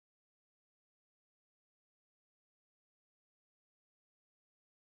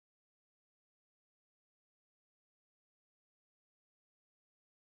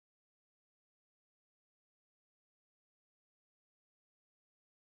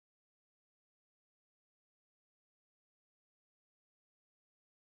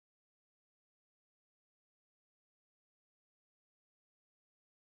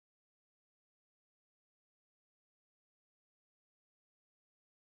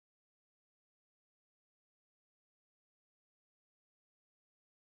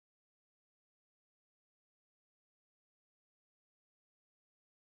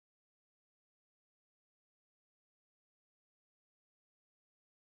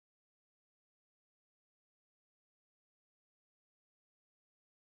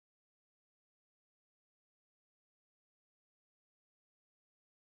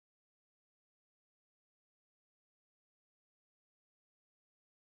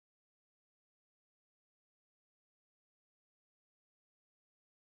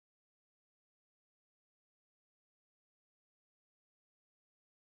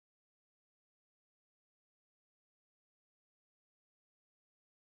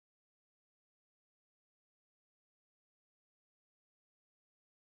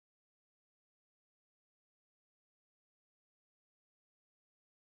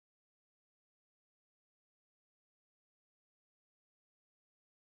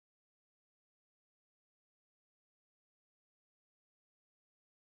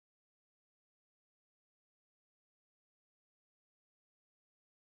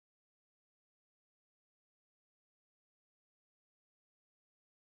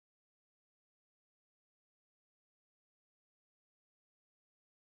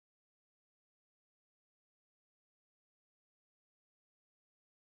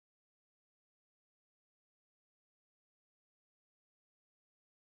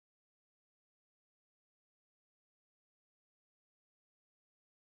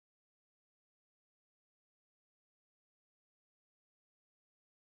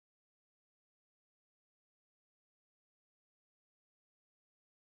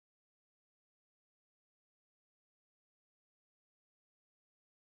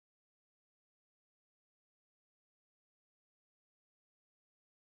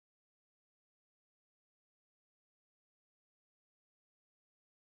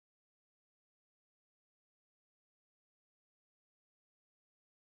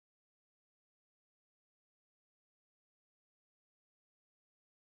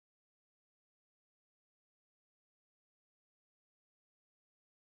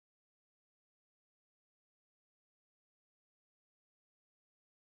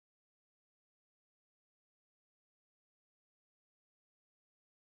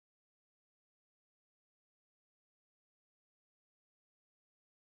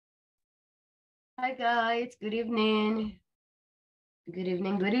Hi guys, good evening. Good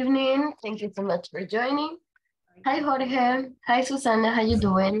evening, good evening. Thank you so much for joining. Hi Jorge. Hi Susana, how you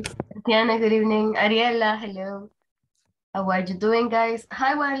doing? Tatiana, good evening. Ariela, hello. How are you doing, guys?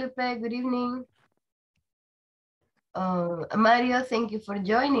 Hi Guadalupe, good evening. Mario, thank you for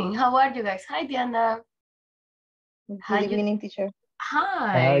joining. How are you guys? Hi Diana. How Good you? evening, teacher.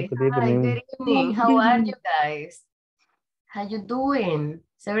 Hi, Hi, good hi, evening. good evening. How are you guys? How you doing?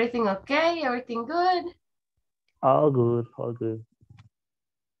 Is everything okay? Everything good? All good, all good.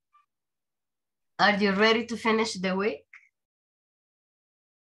 Are you ready to finish the week?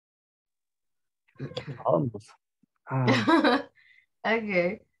 Almost. Ah,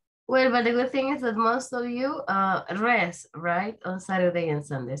 Okay. Well, but the good thing is that most of you rest, right? On Saturday and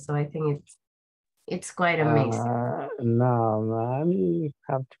Sunday. So I think it's quite amazing. no, man,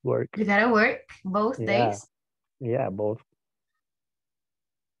 have to work. You gotta work both Yeah, days. yeah, both.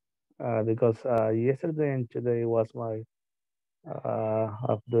 Because yesterday and today was my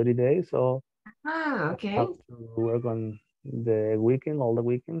off duty day, so Ah, I okay. have to work on the weekend, all the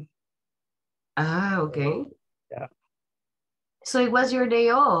weekend. Ah, okay. Yeah, So it was your day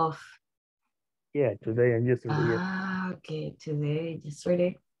off. yeah, today and yesterday, yes. Ah, okay. Today,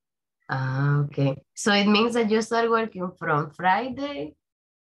 yesterday. Ah, okay. So it means that you start working from Friday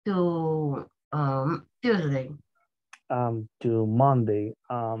to Tuesday. To Monday.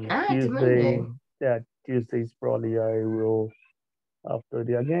 Ah, to Tuesday, Monday. yeah, Tuesdays probably I will after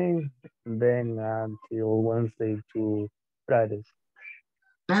the game, then until Wednesday to Fridays.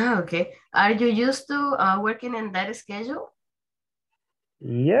 Ah, okay. Are you used to working in that schedule?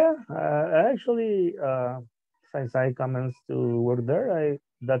 Yeah, actually, since I commenced to work there, I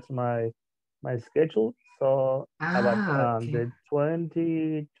that's my schedule. So about Ah, okay. the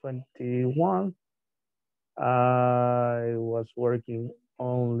 2021, I was working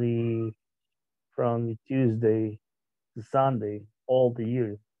only from Tuesday to Sunday all the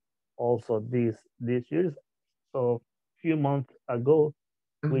year. Also this year, so few months ago,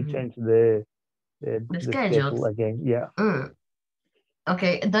 we Mhm. changed the The the schedule schedules. again. Yeah. Mm.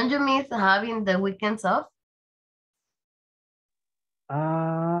 Okay. Don't you miss having the weekends off?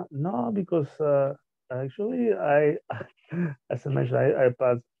 No, because actually I, as I mentioned, I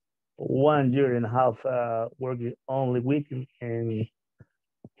passed 1 year and a half working only weekend, and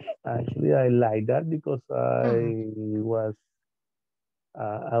actually I like that because Mhm. I was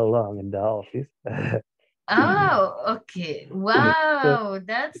alone in the office. Oh, okay. So, Wow,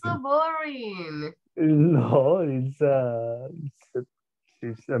 that's so boring. no,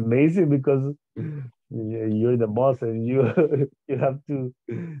 it's amazing because you're the boss and you you have to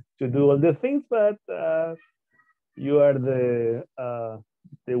do all the things, but you are the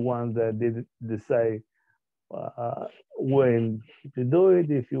one that did decide when to do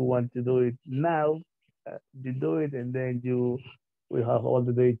it. If you want to do it now, you do it, and then you will have all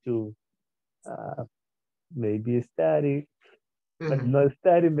the day to uh, maybe study, but Mhm. not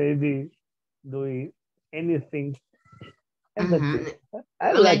study, maybe doing anything, and that's it. Mhm.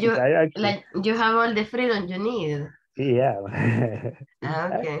 I like it. I actually, Like you have all the freedom you need. yeah,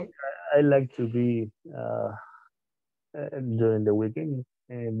 Okay. I like to be during the weekend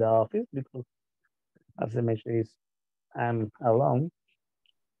in the office because, as I mentioned, I'm alone.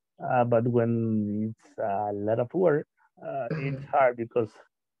 But when it's a lot of work, it's Mhm. hard because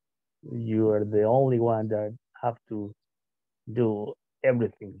you are the only one that have to do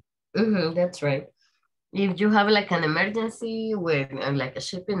everything. Mhm, that's right. If you have like an emergency with like a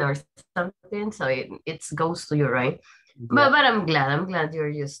shipping or something, so it goes to you, right? But Yeah. I'm glad you're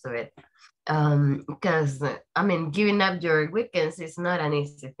used to it. Because I mean, giving up your weekends is not an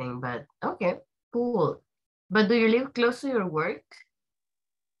easy thing, but okay, cool. But do you live close to your work?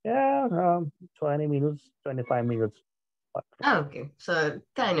 Yeah, 20 minutes, 25 minutes. Oh, okay, so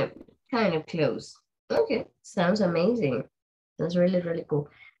kind of close. Okay, sounds amazing. That's really really cool.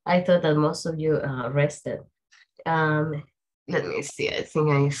 I thought that most of you rested. Um, Let me see. I think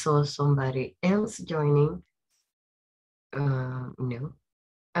I saw somebody else joining. No.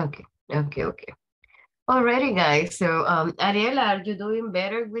 Okay. Okay. Okay. Alrighty, guys. So, Ariela, are you doing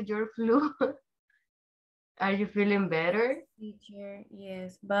better with your flu? Are you feeling Yes, better? teacher,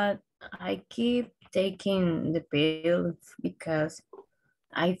 yes, but I keep taking the pills because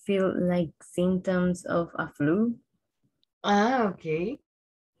I feel like symptoms of a flu. Ah, okay.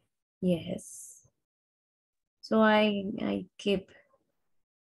 Yes. So I keep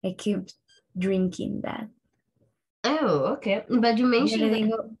drinking that. Oh, okay. But you Yo le mentioned that.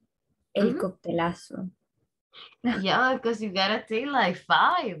 digo el Mhm. coctelazo. Yeah, because you gotta take like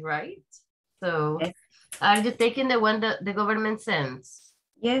five, right? So, Yes. are you taking the one that the government sends?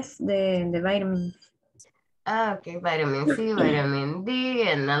 Yes, the vitamins. Ah, okay, vitamin C, vitamin D,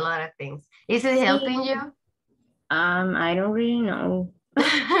 and a lot of things. Is it Sí. helping you? I don't really know.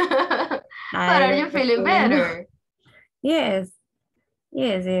 But I are don't you feeling really know. better? Yes,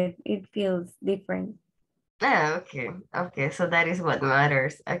 yes, it feels different. Ah, okay. Okay, so that is what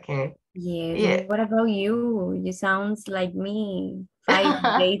matters. Okay. Yes, Yeah. and what about you? You sounds like me 5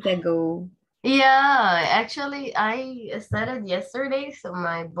 days ago. Yeah, actually, I started yesterday, so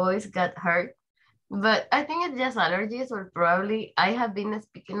my voice got hurt. But I think it's just allergies, or probably I have been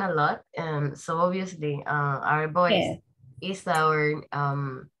speaking a lot, and so obviously, our voice Yes. is our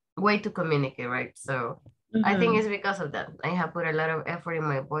way to communicate, right? So I think it's because of that. I have put a lot of effort in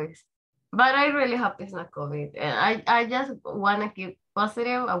my voice, but I really hope it's not COVID. And I just want to keep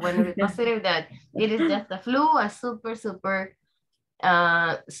positive. I want to be positive that it is just a flu, a super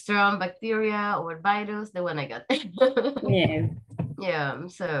strong bacteria or virus, the one I got. Yes. Yeah,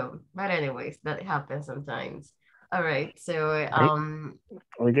 so but anyways, that happens sometimes. All right, so I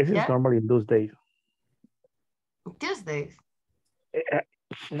guess it's yeah, normal in those days. Tuesdays. I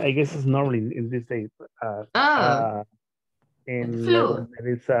I guess it's normal in these days. Oh, In flu. Lebanon,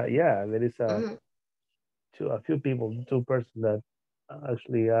 there is there is Mhm. a few people, two persons that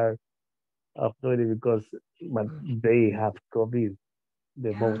actually are uploaded because but they have COVID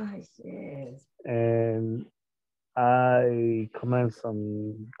the most. Gosh, yes. And I commence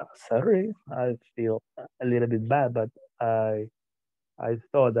on Saturday. I feel a little bit bad, but I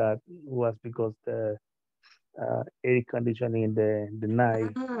thought that was because the air conditioning in the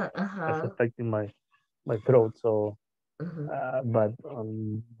night is Uh-huh. affecting my throat. So, Mhm. but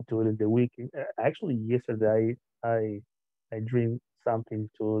during the week, actually yesterday, I dreamed something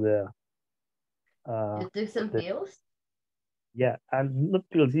to uh, You took some the pills? yeah, and not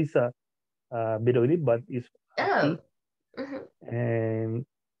pills. It's a bit of it, but it's a Oh. tea. Mhm. And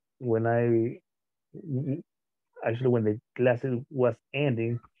when I actually when the classes was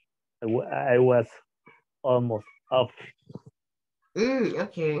ending, I was almost up.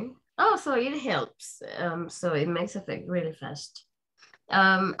 Okay. Oh, so it helps. So it makes effect really fast.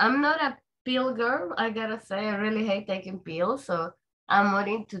 I'm not a pill girl. I gotta say, I really hate taking pills. So I'm more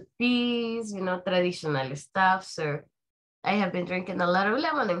into teas, traditional stuff. So I have been drinking a lot of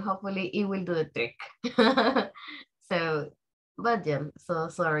lemon, and hopefully it will do the trick. So, but yeah, so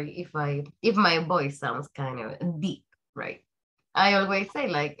sorry if my voice sounds kind of deep, right? I always say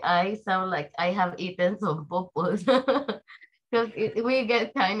like I sound like I have eaten some pupus because we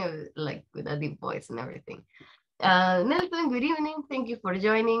get kind of like with a deep voice and everything. Nelson, good evening. Thank you for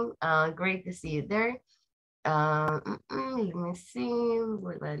joining. Great to see you there. Let me see.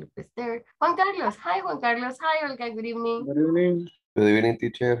 Guadalupe is there. Juan Carlos. Hi, Juan Carlos. Hi, Olga. Good evening. Good evening. Good evening,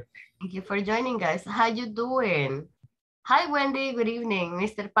 teacher. Thank you for joining, guys. How you doing? Hi, Wendy. Good evening.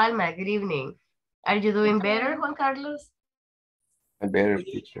 Mr. Palma. Good evening. Are you doing better, Juan Carlos? I'm better,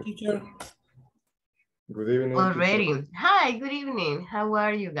 teacher. Good evening, teacher. Already. Hi. Good evening. How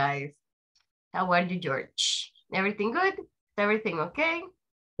are you guys? How are you, George? Everything good? Everything okay?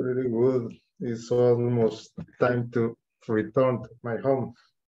 Pretty good. It's almost time to return to my home.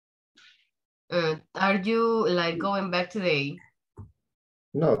 Are you like going back today?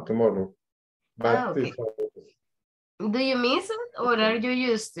 No, tomorrow. But Okay. Do you miss it or are you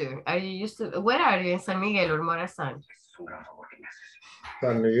used to? Are you used to? Where are you in San Miguel or Morazán?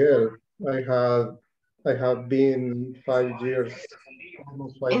 San Miguel, I have been 5 years,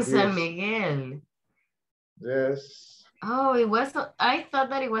 almost In 5 years. San Miguel. Yes. Oh, it was. I thought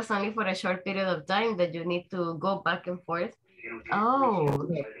that it was only for a short period of time that you need to go back and forth. Oh.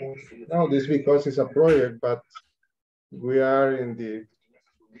 No, this because it's a project, but we are in the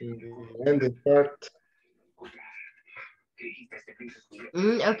ending part.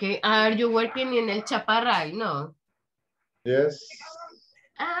 Okay. Are you working in El Chaparral? No. Yes.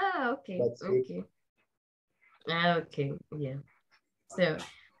 Ah, okay. That's Okay. it. Ah, okay. Yeah. So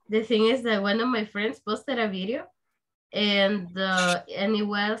the thing is that one of my friends posted a video and it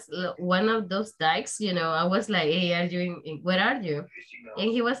was one of those dikes, I was like, hey, where are you? And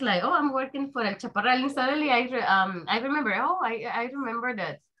he was like, oh, I'm working for El Chaparral. And suddenly I remember, I remember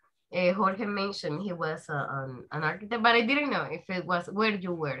that Jorge mentioned he was an architect, but I didn't know if it was where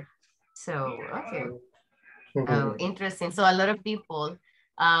you were. So, okay. Oh, interesting. So a lot of people,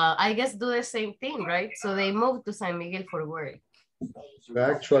 I guess, do the same thing, right? So they moved to San Miguel for work.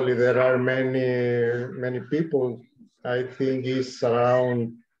 Actually, there are many people. I think it's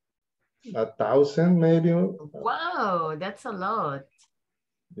around 1,000 maybe. Wow, that's a lot.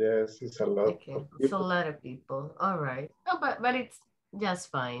 Yes, it's a lot Okay, of it's a people. lot of people. All right. No, but it's just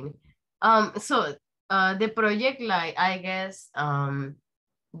fine. So the project, like, I guess,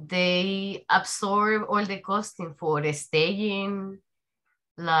 they absorb all the costing for the staying,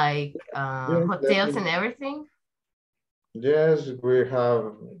 like Yes, hotels and everything? yes, we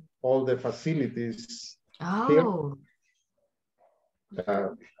have all the facilities here. Oh, Uh,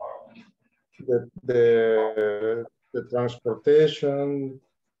 the transportation,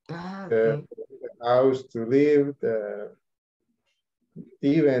 okay. the house to live,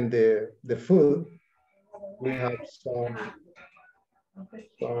 even the food. We have some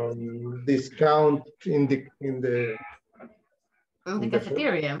discount in the In the food.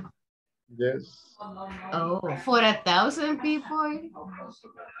 cafeteria? Yes. Oh, for 1,000 people?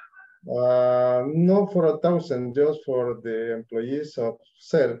 Not for 1,000, just for the employees of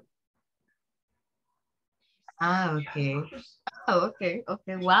CEL. Ah, okay. Oh, okay,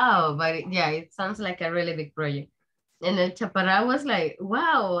 okay. Wow, but yeah, it sounds like a really big project. And then Chaparral was like,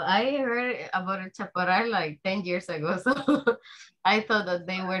 wow, I heard about a Chaparral like 10 years ago. So I thought that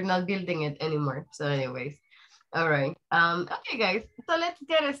they were not building it anymore. So anyways, all right. Okay, guys. So let's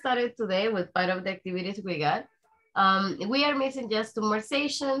get started today with part of the activities we got. We are missing just 2 more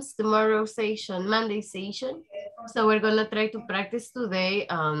sessions, tomorrow session, Monday session. So we're gonna try to practice today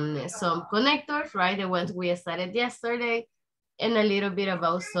some connectors, right? The ones we started yesterday, and a little bit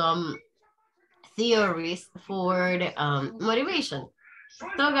about some theories for the, motivation.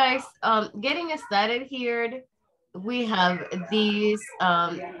 So guys, getting started here, we have this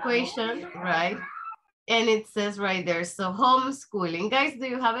question, right? And it says right there, so homeschooling. Guys, do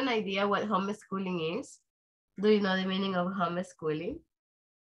you have an idea what homeschooling is? Do you know the meaning of homeschooling?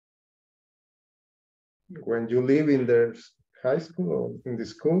 When you live in the high school or in the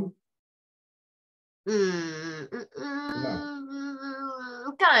school,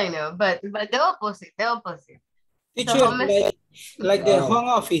 Kind of, but the opposite, the opposite. Teacher, So home like the home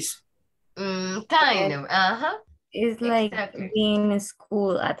office. kind of, It's like exactly. being in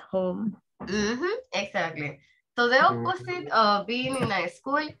school at home. Exactly. So the opposite of being in a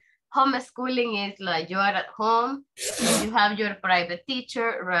school, homeschooling is like you are at home and you have your private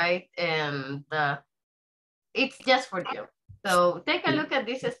teacher, right? And it's just for you. So take a look at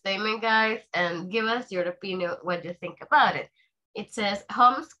this statement, guys, and give us your opinion, what you think about it. It says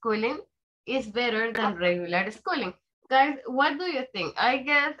homeschooling is better than regular schooling. Guys, what do you think? I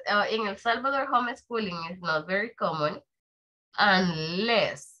guess in El Salvador, homeschooling is not very common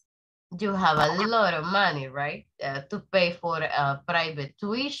unless you have a lot of money, right? To pay for private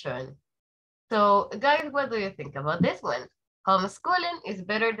tuition. So guys, what do you think about this one? Homeschooling is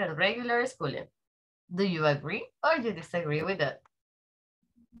better than regular schooling. Do you agree or you disagree with that?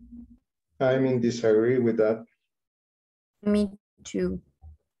 I mean, disagree with that. Me too.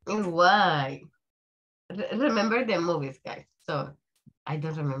 Why? Remember the movies, guys. So I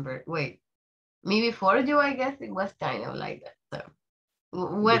don't remember. Wait, me before you, I guess it was kind of like that. So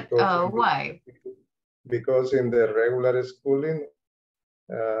what, why? Because in the regular schooling,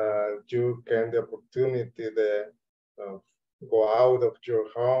 you get the opportunity to go out of your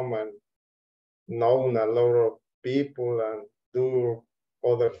home and know a lot of people and do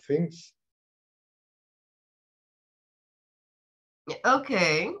other things.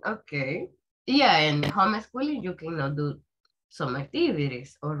 Okay, okay. Yeah, in homeschooling, you cannot do some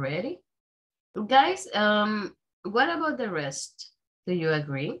activities already. Guys, what about the rest? Do you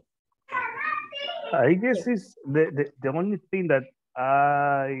agree? I guess it's the only thing that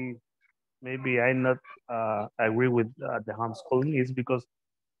I not agree with the homeschooling is because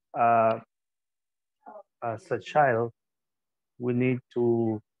uh, as a child we need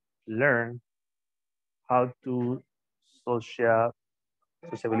to learn how to social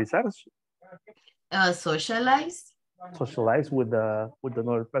socializar Socialize? socialize with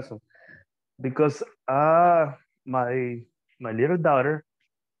another person because my my little daughter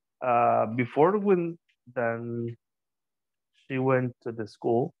before when then she went to the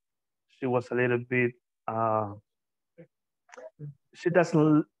school she was a little bit uh, she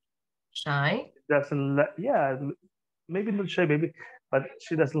Shy? doesn't yeah maybe not shy maybe but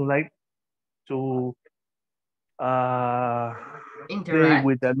she doesn't like to uh play Interact?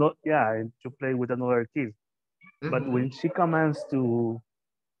 with another yeah to play with another kid but Mhm. when she commenced to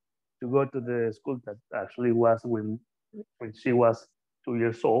go to the school that actually was when she was 2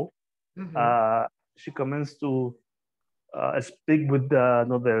 years old Mhm. uh she commenced to speak with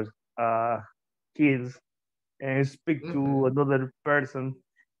another kids and speak to Mhm. another person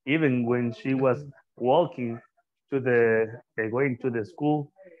even when she was Mhm. walking to the going to the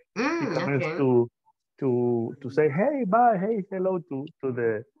school she commenced Okay. to say hey bye hey hello to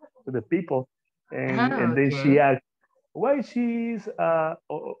the people and then she Okay. asked why she's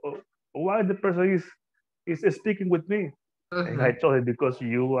why the person is speaking with me And I told her, because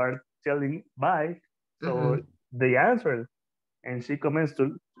you are telling bye, so they answered. And she commenced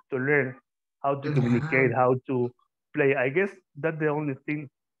to learn how to communicate, how to play. I guess that's the only thing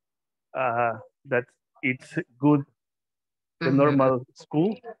that it's good, the normal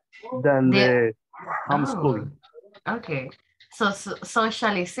school, than the homeschooling. Okay. So,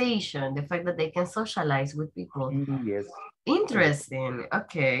 socialization, the fact that they can socialize with people. Yes. Interesting.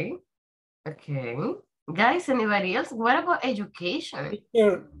 Okay. Okay. Guys, anybody else? What about education?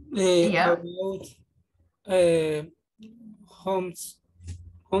 Here, Yeah. about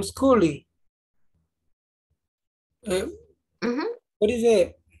homeschooling. What is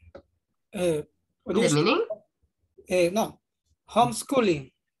what do The you say? meaning? No,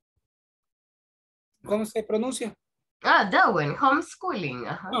 homeschooling. ¿Cómo se pronuncia? That one,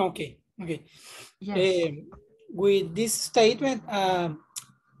 homeschooling. Oh, okay, okay. Yes. With this statement, I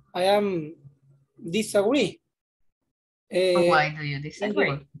am disagree. Why do you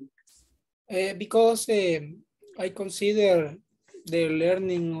disagree? Because I consider the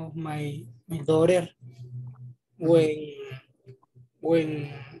learning of my daughter when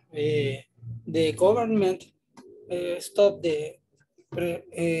the government stopped the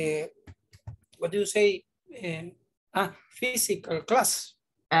what do you say, physical class.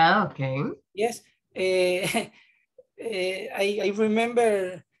 Okay. Yes. I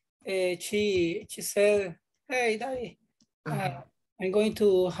remember she said, hey, Daddy, I'm going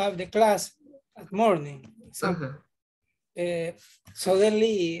to have the class at morning. So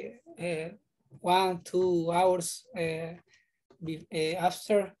suddenly 1-2 hours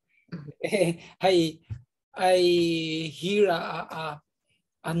after, I hear a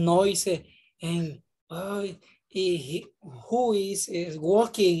noise and who is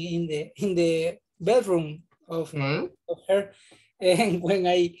walking in the bedroom of her. And when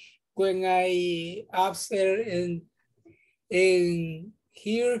I upstairs and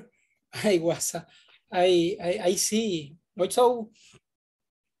here I see also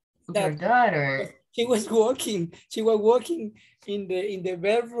that your daughter, she was walking in the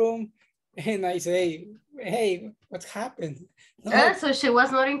bedroom, and I say, hey, what happened? No. so she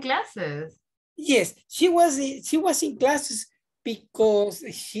was not in classes. Yes, she was in classes because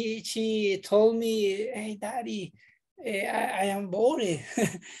she told me, hey, Daddy, I am bored.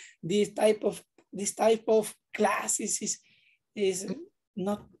 this type of classes is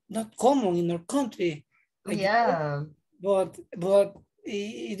not common in our country. Yeah. But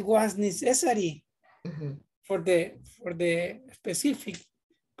it was necessary for the specific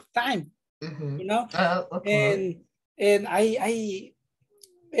time, you know. Okay. And I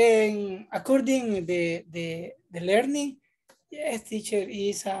and according the learning, yes, teacher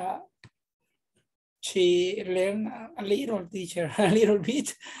is she learned a little, teacher, a little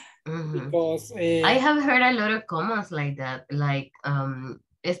bit, because I have heard a lot of comments like that, like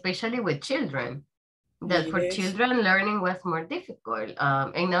especially with children, that for children learning was more difficult.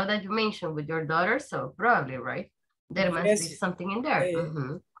 And now that you mentioned with your daughter, so probably, right? There must be something in there.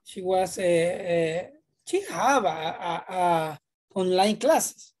 She was she have a online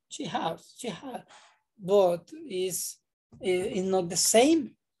classes. She has, but it's not the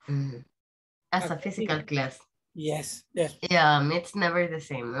same as a physical class. Yes, yes. Yeah, it's never the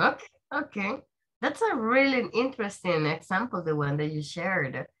same. Okay, okay. That's a really interesting example, the one that you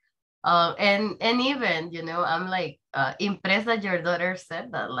shared. And even, you know, I'm like impressed that your daughter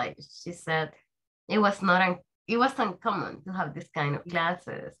said that. Like she said, it was uncommon to have this kind of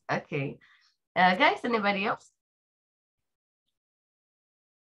classes. Okay, guys, anybody else?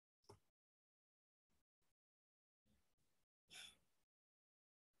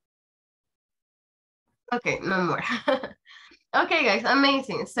 Okay, no more. Okay, guys,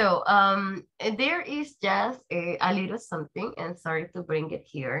 amazing. So there is just a little something, and sorry to bring it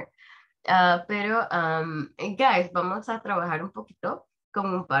here. Pero, guys, vamos a trabajar un poquito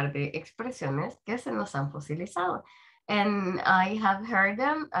con un par de expresiones que se nos han fosilizado. And I have heard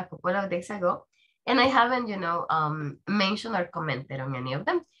them a couple of days ago, and I haven't, you know, mentioned or commented on any of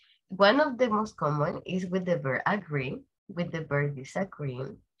them. One of the most common is with the verb agree, with the verb disagree.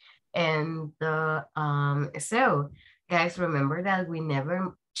 And so, guys, remember that we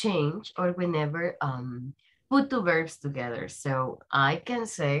never change or we never put two verbs together. So I can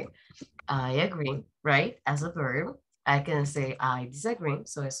say, I agree, right? As a verb. I can say I disagree,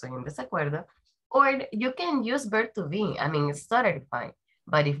 so estoy en desacuerdo. Or you can use verb to be. I mean, it's totally fine.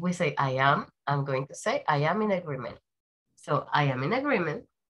 But if we say I am, I'm going to say I am in agreement. So I am in agreement.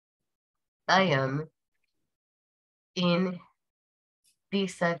 I am in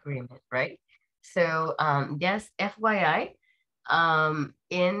disagreement, right? So just FYI,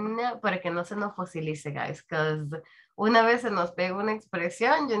 para que no se nos fosilice, guys, because una vez se nos pega una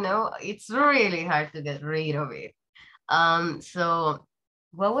expresión, you know, it's really hard to get rid of it. So,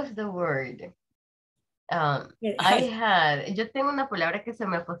 what was the word? Yo tengo una palabra que se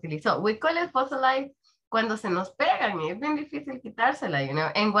me fosilizó. We call it fossilized cuando se nos pegan y es bien difícil quitársela, you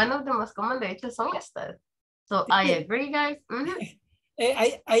know, and one of the most common, de hecho, son estas. So, I agree, guys.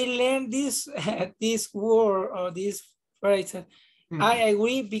 I learned this this word or this phrase. I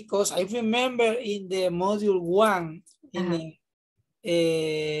agree because I remember in the module 1, in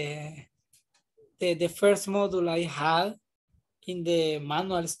the first module I had in the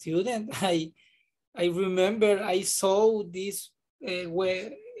manual student, I remember I saw this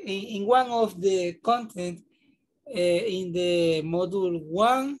where in one of the content in the module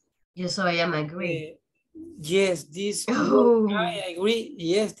 1. Yes, so I am agree. Yes, this I agree.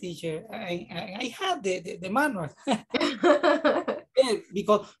 Yes, teacher. I had the manual. Yeah,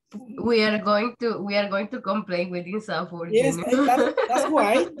 because we are going to complain with this software. Yes, that's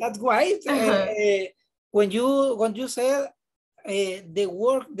why. That's why. When you said the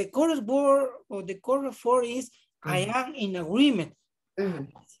word, the correct word or the correct word is I am in agreement.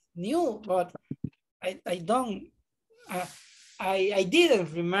 New, but I don't. I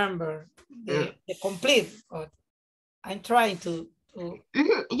didn't remember the complete, but I'm trying to.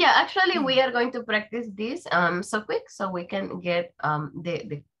 Yeah, actually, we are going to practice this so quick so we can get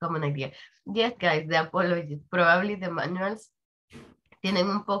the common idea. Yes, guys, the apologies. Probably the manuals tienen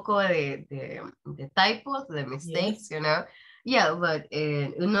un poco de typos, de mistakes, you know. Yeah, but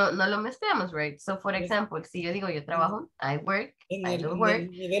no lo mezclamos, right? So, for example, si yo digo yo trabajo, I work, I don't work.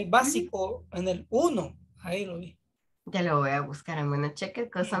 En el nivel básico, en el 1, ahí lo vi. Ya lo voy a buscar. I'm going to check it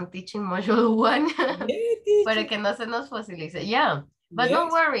because I'm teaching module 1. Para que no se nos fosilice. Yeah, but no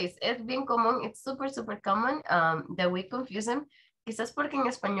worries. Es bien común. It's super, super common that we confuse them. Quizás porque en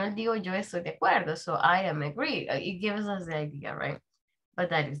español digo yo estoy de acuerdo. So I am agree. It gives us the idea, right?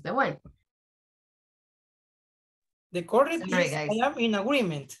 But that is the one. The correct is guys. I am in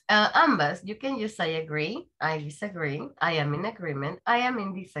agreement. Ambas. You can use I agree, I disagree, I am in agreement, I am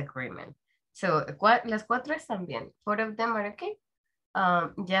in disagreement. So, las cuatro están bien. 4 of them are okay.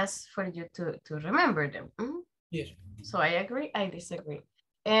 Just for you to remember them. Yes. So, I agree, I disagree.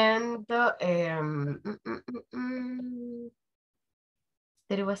 And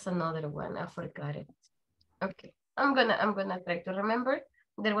there was another one. I forgot it. Okay. I'm gonna try to remember.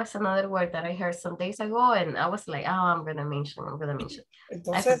 There was another word that I heard some days ago and I was like, oh, I'm gonna mention.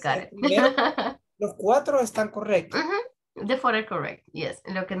 Entonces, I forgot it. Los 4 están correctos. The 4 are correct, yes.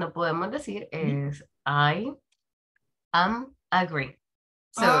 Lo que no podemos decir es I am agree.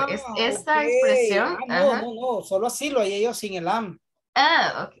 So, esta expresión. No, solo así lo hay yo sin el am.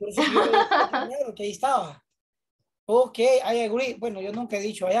 Ok. Por eso yo que ahí estaba. Ok, I agree. Bueno, yo nunca he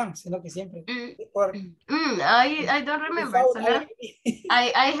dicho I am, sino que siempre. I don't remember.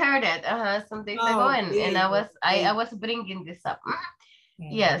 I heard it some days ago and I was bringing this up.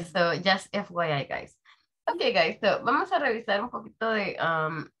 Yes, so just FYI, guys. Okay, guys, so vamos a revisar un poquito de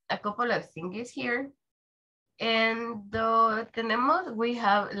a couple of things here. And we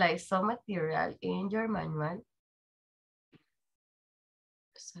have like some material in your manual.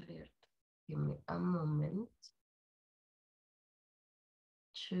 Sorry, give me a moment.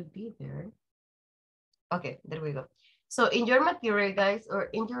 Should be there. Okay, there we go. So in your material, guys,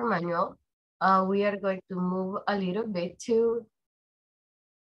 or in your manual, we are going to move a little bit to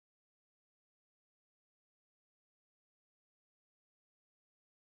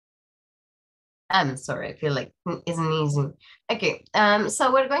I'm sorry, I feel like it's sneezing. Okay,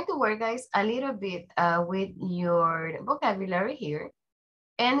 so we're going to work, guys, a little bit with your vocabulary here.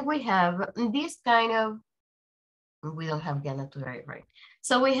 And we have this kind of, we don't have Gana to write, right?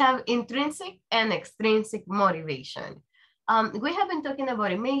 So we have intrinsic and extrinsic motivation. We have been talking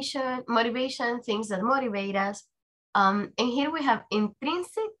about motivation, things that motivate us. And here we have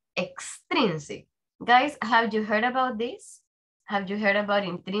intrinsic, extrinsic. Guys, have you heard about this? Have you heard about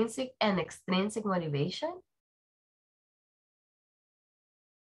intrinsic and extrinsic motivation?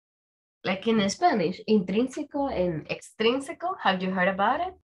 Like in Spanish, intrínseco and extrínseco, have you heard about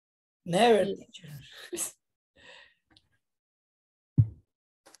it? Never.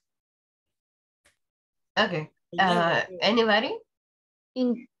 Okay. Anybody?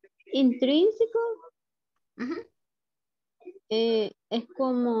 Intrínseco es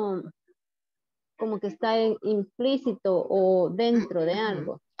como que está implícito o dentro de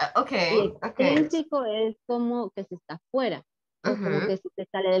algo. Okay. Y extrínseco es como que se está fuera o como que se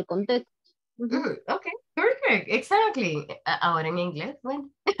sale del contexto. Okay, perfect, exactly. Ahora en inglés, bueno.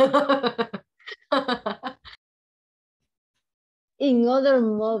 In other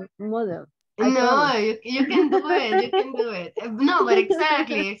model. No, you can do it. You can do it. No, but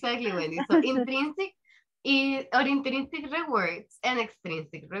exactly, Wendy. So intrinsic rewards and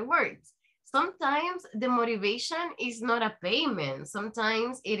extrinsic rewards. Sometimes the motivation is not a payment.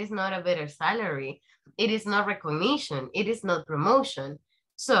 Sometimes it is not a better salary. It is not recognition. It is not promotion.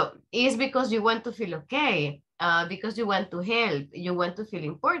 So it's because you want to feel okay, because you want to help, you want to feel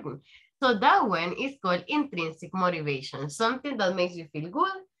important. So that one is called intrinsic motivation, something that makes you feel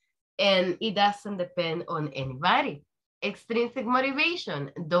good and it doesn't depend on anybody. Extrinsic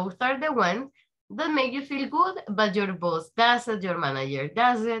motivation, those are the ones that make you feel good, but your boss does it, your manager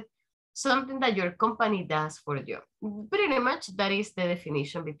does it, something that your company does for you. Pretty much that is the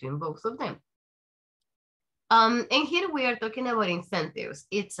definition between both of them. And here we are talking about incentives.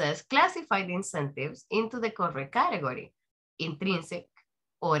 It says classify the incentives into the correct category, intrinsic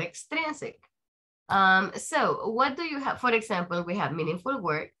or extrinsic. So what do you have? For example, we have meaningful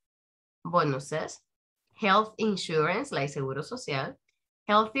work, bonuses, health insurance like Seguro Social,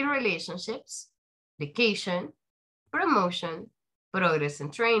 healthy relationships, vacation, promotion, progress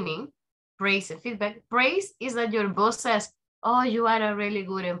and training, praise and feedback. Praise is that your boss says, oh, you are a really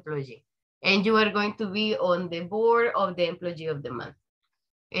good employee and you are going to be on the board of the employee of the month.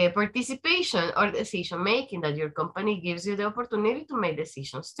 Participation or decision making, that your company gives you the opportunity to make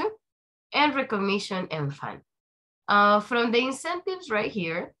decisions too, and recognition and fun. From the incentives right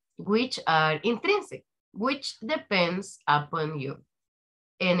here, which are intrinsic, which depends upon you,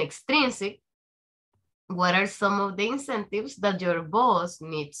 and extrinsic, what are some of the incentives that your boss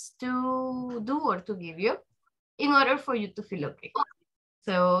needs to do or to give you in order for you to feel okay.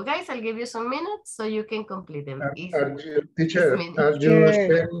 So guys, I'll give you some minutes so you can complete them. Teacher, are you sharing?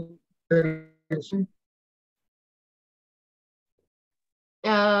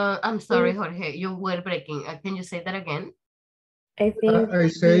 I'm sorry, Jorge, you were breaking. Can you say that again? I think I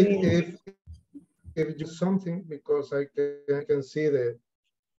say if you something because I can see the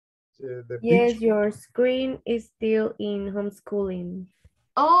yes, picture. your screen is still in homeschooling.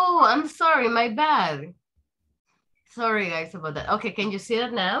 Oh, I'm sorry, my bad. Sorry guys about that. Okay, can you see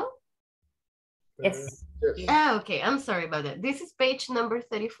that now? Yes. Yes. Ah, okay, I'm sorry about that. This is page number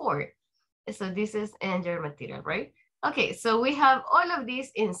 34. So this is your material, right? Okay, so we have all of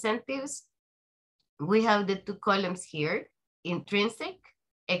these incentives. We have the two columns here, intrinsic,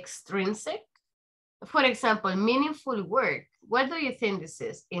 extrinsic. For example, meaningful work. What do you think this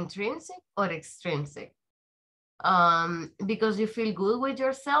is, intrinsic or extrinsic? Because you feel good with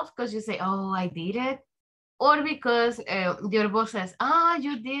yourself, because you say, oh, I did it. Or because your boss says,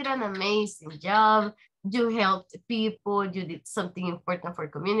 you did an amazing job, you helped people, you did something important for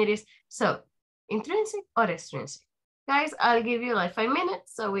communities. So intrinsic or extrinsic? Guys, I'll give you like 5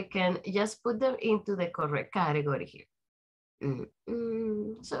 minutes so we can just put them into the correct category here.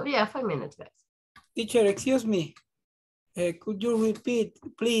 So yeah, 5 minutes, guys. Teacher, excuse me. Could you repeat,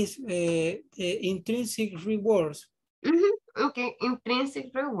 please, the intrinsic rewards? Okay,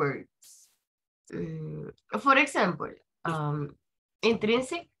 intrinsic rewards. For example,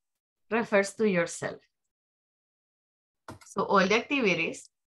 intrinsic refers to yourself. So all the activities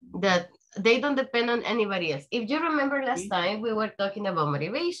that they don't depend on anybody else. If you remember last time, we were talking about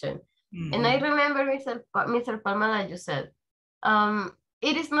motivation. And I remember, Mr. Palma, that you said,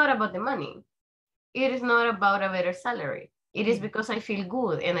 it is not about the money. It is not about a better salary. It is because I feel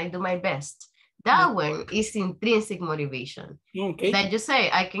good and I do my best. That one is intrinsic motivation. Okay. That you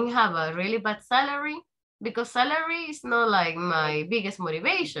say, I can have a really bad salary because salary is not like my biggest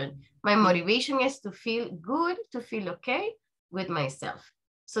motivation. My motivation is to feel good, to feel okay with myself.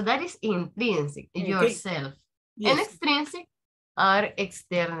 So that is intrinsic, yourself. Yes. And extrinsic are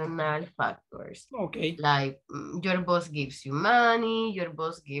external factors. Okay. Like your boss gives you money, your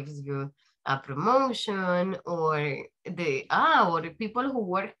boss gives you a promotion, or or people who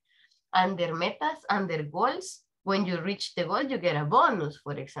work under metas, under goals. When you reach the goal, you get a bonus,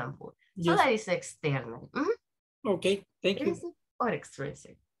 for example. Yes. So that is external. Okay, thank you. Intrinsic or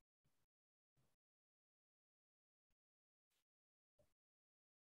extrinsic.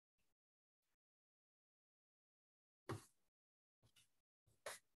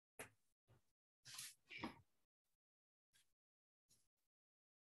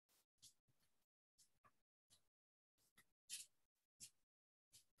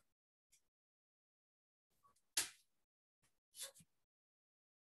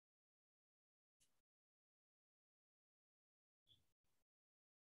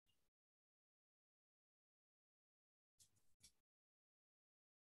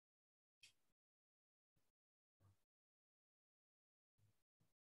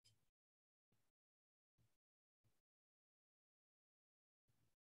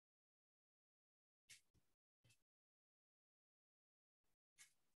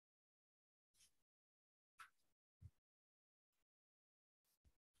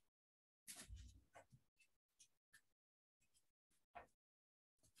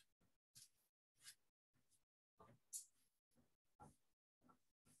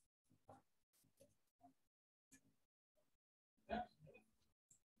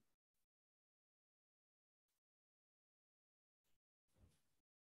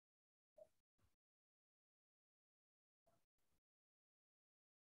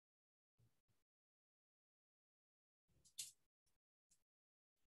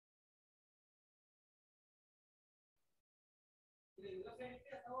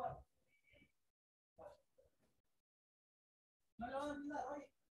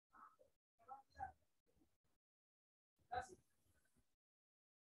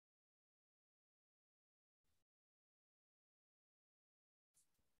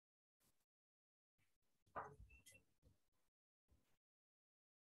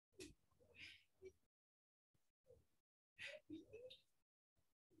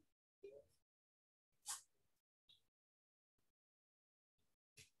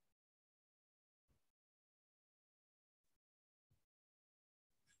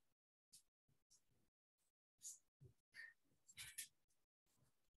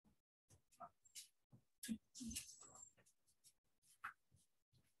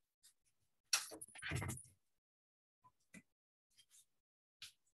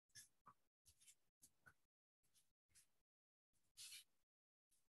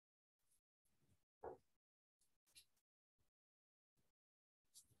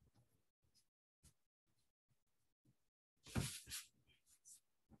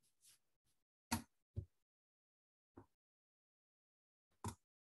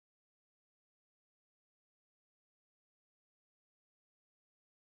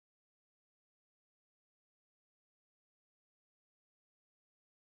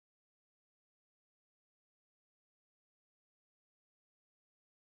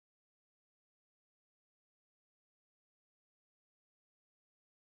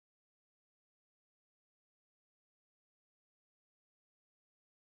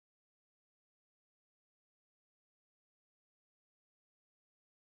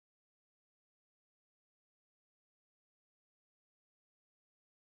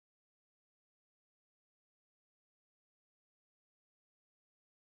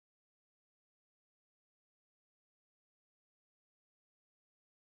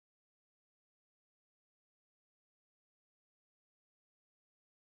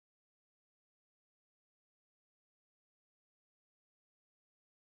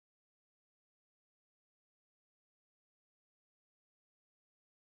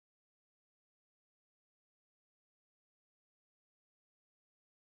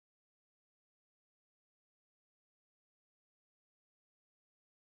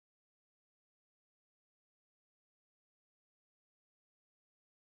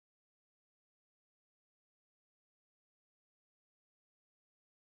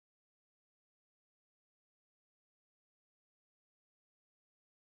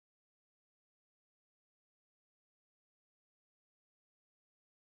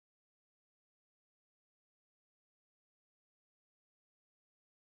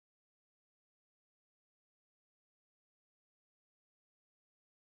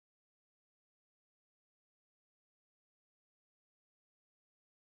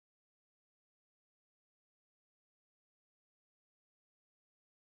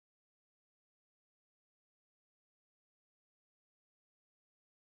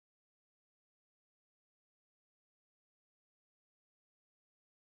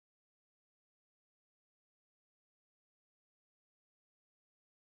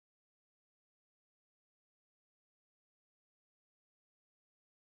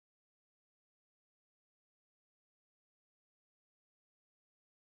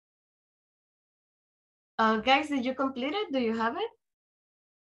 Guys, did you complete it? Do you have it?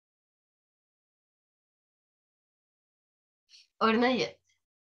 Or not yet?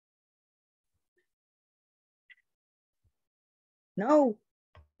 No.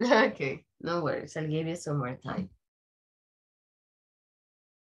 Okay, no worries. I'll give you some more time.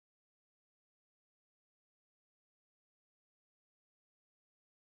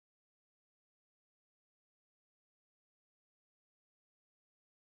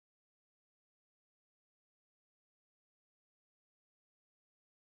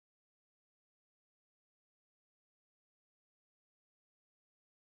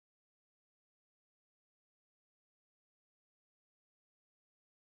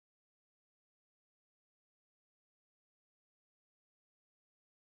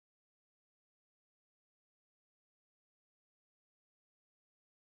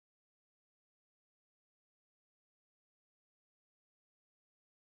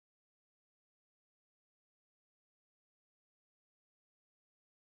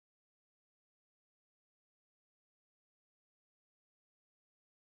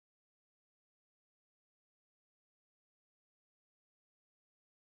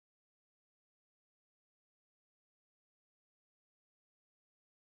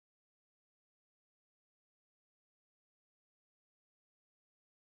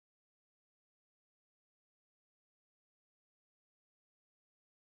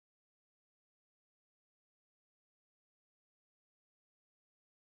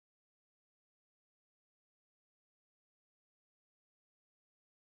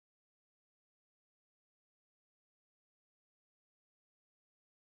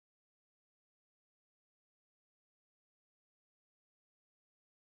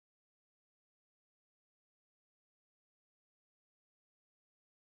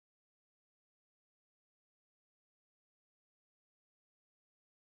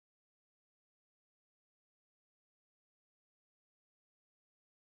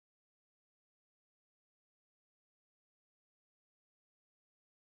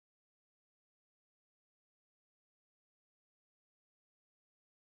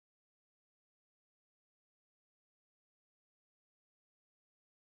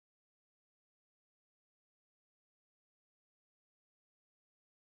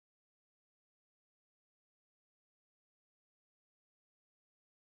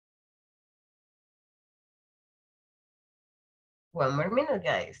 One more minute,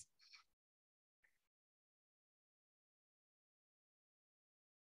 guys.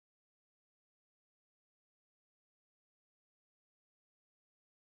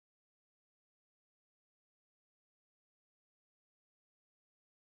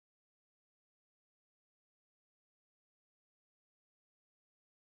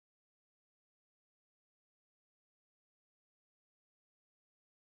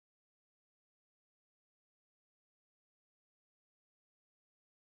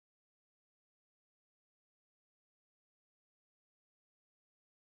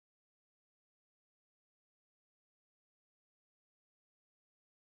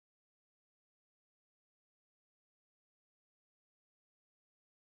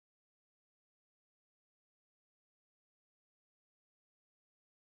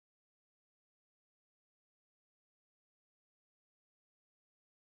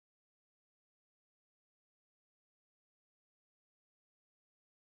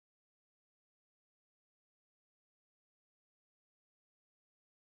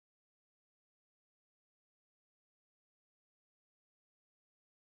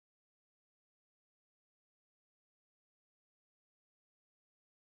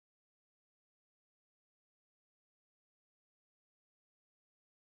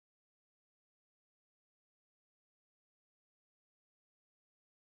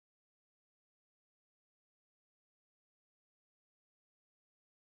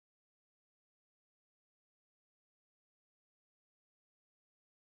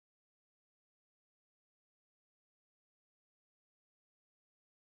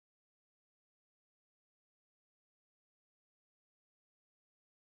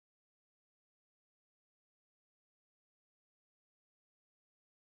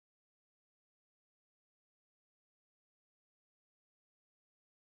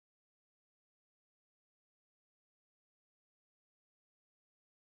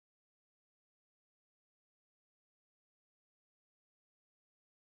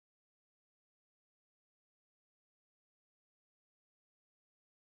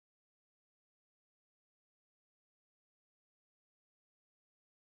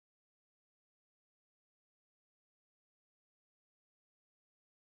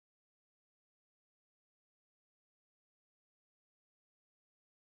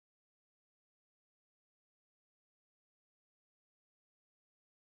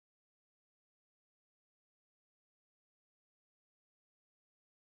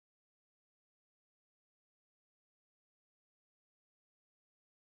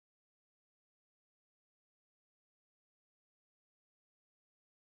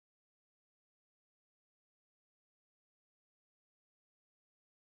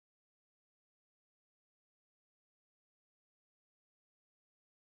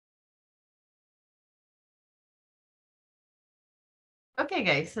 Okay,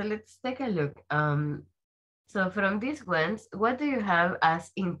 guys, so let's take a look. So from these ones, what do you have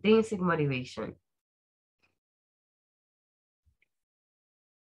as intrinsic motivation?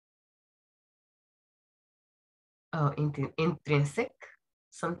 Oh, intrinsic,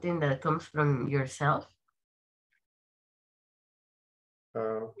 something that comes from yourself.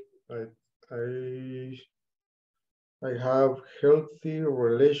 I I have healthy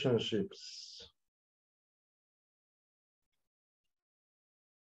relationships.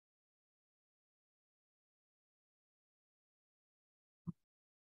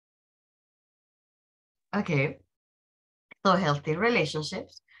 Okay, so healthy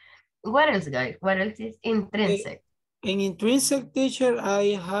relationships. What else, guys? What else is intrinsic? In intrinsic, teacher,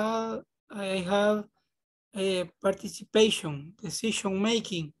 I have a participation, decision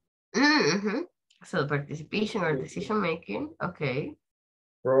making. Mm-hmm. So participation or decision making. Okay.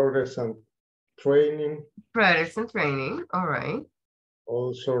 Progress and training. Progress and training. All right.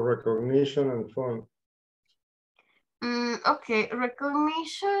 Also recognition and fun. Okay,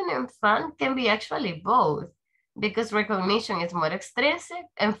 recognition and fun can be actually both because recognition is more extrinsic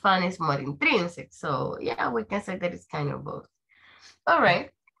and fun is more intrinsic. So yeah, we can say that it's kind of both. All right.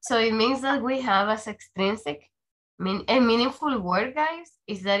 So it means that we have as extrinsic, a meaningful word, guys.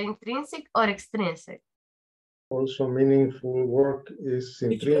 Is that intrinsic or extrinsic? Also meaningful work is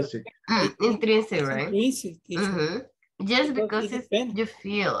intrinsic. Intrinsic, right? Intrinsic, teacher. Just because it it's, you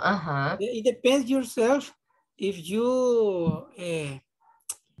feel, It depends yourself if you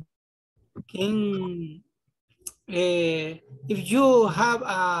can, if you have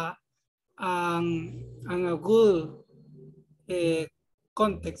a good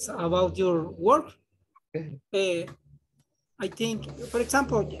context about your work. I think, for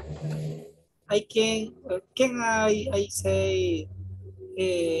example, I can I say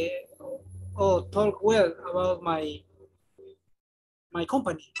or talk well about my my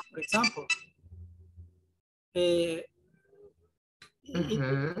company, for example. It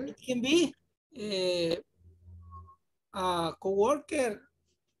can be a coworker.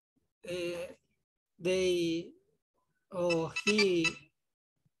 They or he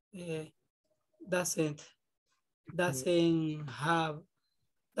doesn't have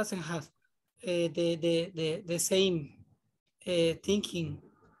the same thinking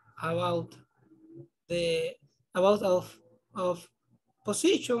about of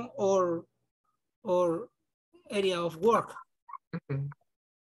position or area of work.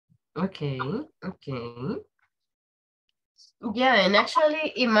 Okay. Yeah, and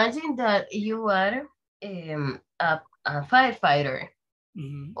actually imagine that you are a firefighter,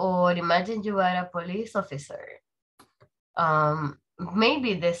 or imagine you are a police officer.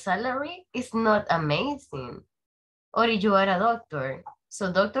 Maybe the salary is not amazing, or you are a doctor.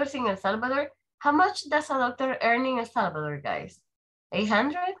 So doctors in El Salvador, how much does a doctor earn in El Salvador, guys?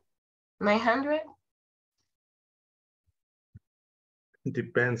 800? 900?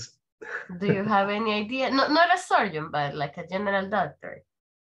 Depends. Do you have any idea? No, not a surgeon, but like a general doctor,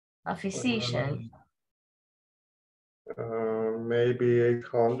 a physician. Maybe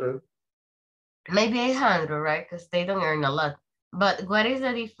 800. Maybe 800, right? Because they don't earn a lot. But what is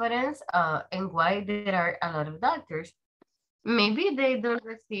the difference and why there are a lot of doctors? Maybe they don't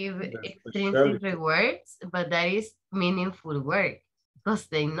receive extrinsic rewards, but that is meaningful work because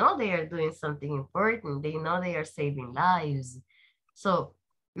they know they are doing something important. They know they are saving lives. So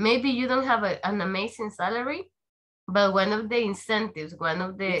maybe you don't have an amazing salary, but one of the incentives, one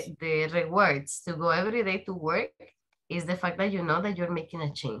of the rewards to go every day to work is the fact that you know that you're making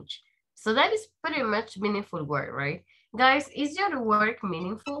a change. So that is pretty much meaningful work, right? Guys, is your work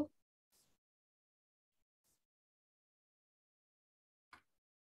meaningful?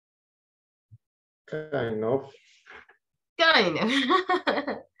 Kind of. Kind of.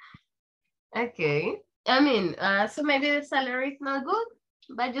 Okay. I mean, so maybe the salary is not good,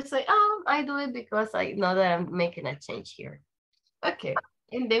 but just say, oh, I do it because I know that I'm making a change here. Okay.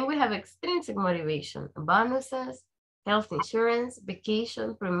 And then we have extrinsic motivation, bonuses, health insurance,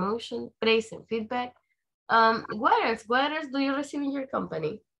 vacation, promotion, praise and feedback. What else? What else do you receive in your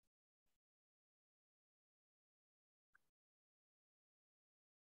company?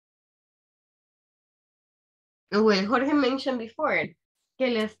 Well, Jorge mentioned before que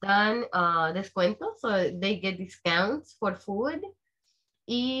les dan descuentos, so they get discounts for food.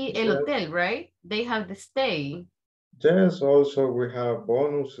 Y el hotel, right? They have the stay. Yes, also we have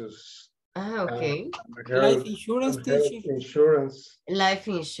bonuses. Okay. Life insurance, Life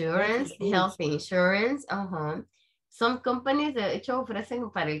insurance, health insurance. Some companies, de hecho, ofrecen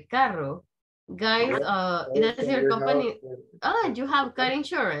para el carro. Guys, that's your company. You have car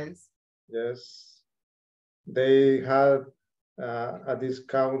insurance. Yes. They had a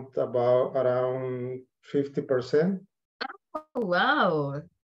discount around 50%. Oh, wow.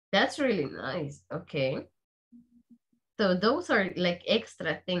 That's really nice. Okay. So those are like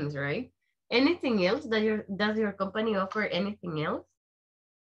extra things, right? Anything else that does your company offer anything else?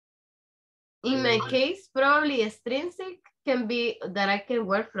 In my case, probably extrinsic can be that I can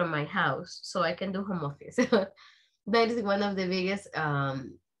work from my house, so I can do home office. That is one of the biggest,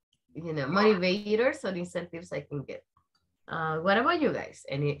 motivators or incentives I can get. What about you guys?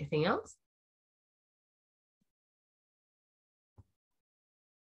 Anything else?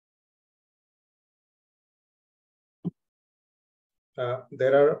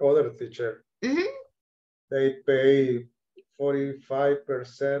 There are other teachers. They pay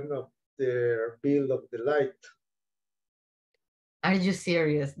 45% of their bill of the light. Are you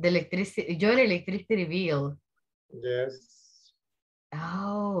serious? The electricity, your electricity bill? Yes.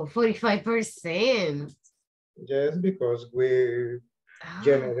 Oh, 45%. Yes, because we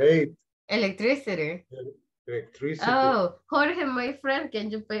generate electricity. Electricity. Oh, Jorge, my friend,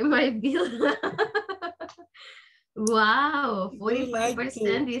 can you pay my bill? Wow,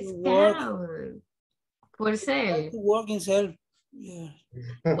 45% discount for sale. To work in sale. Yeah.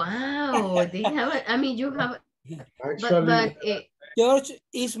 Wow, they have it. I mean, you have. Actually, but George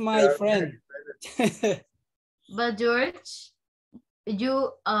is my friend. But George,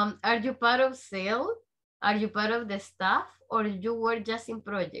 you are you part of sale? Are you part of the staff, or you work just in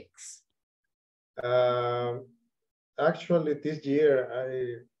projects? Actually, this year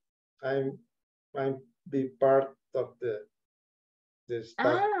I'm be part of the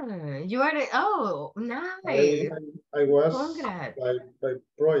staff. You are nice. I was Congrats. by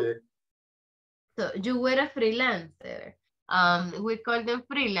project. So you were a freelancer. We call them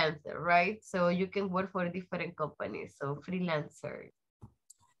freelancer, right? So you can work for different companies. So freelancer.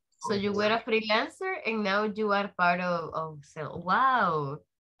 So you were a freelancer and now you are part of sale. Wow,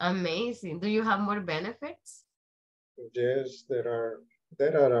 amazing. Do you have more benefits? Yes, there are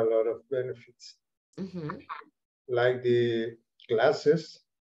a lot of benefits, like the classes.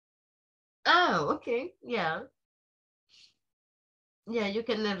 Oh, okay. Yeah. Yeah, you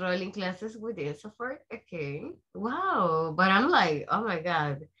can enroll in classes with ISSS. Okay. Wow. But I'm like, oh my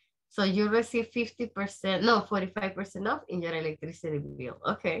God. So you receive 50%, no, 45% off in your electricity bill.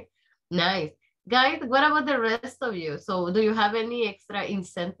 Okay. Nice. Guys, what about the rest of you? So do you have any extra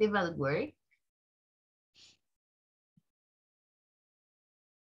incentive at work?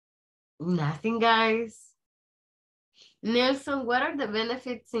 Nothing, guys. Nelson, what are the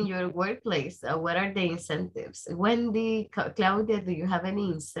benefits in your workplace? What are the incentives? Wendy, Claudia, do you have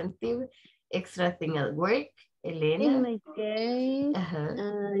any incentive, extra thing at work? Elena? In my case,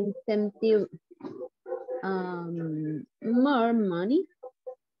 incentive, more money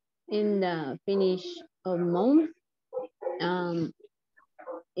in the finish of month.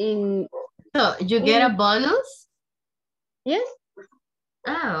 So you get a bonus? Yes.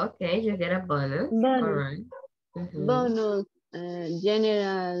 Ah, okay, you get a bonus. All right. Bonus,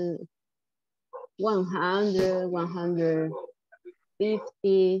 general 100,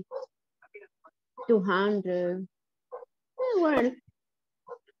 150, 200. Well,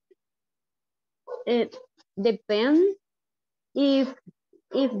 it depends if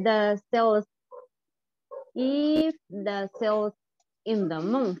the sales in the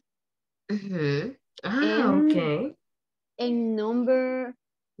month. Okay. And number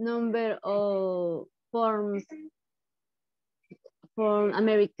of forms, from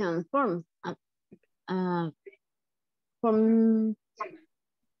American forms, from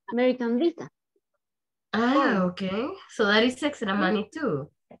American visa. Ah, okay. So that is extra money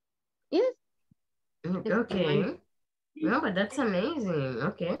too. Yes. Okay. No, but that's amazing.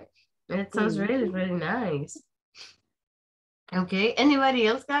 Okay. It sounds really, really nice. Okay. Anybody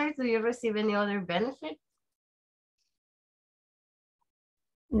else, guys? Do you receive any other benefit?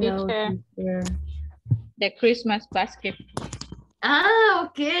 No, teacher. The Christmas basket. Ah,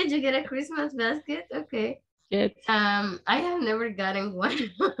 okay. You get a Christmas basket. Okay. Yes. I have never gotten one.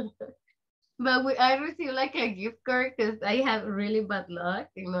 But I receive like a gift card because I have really bad luck.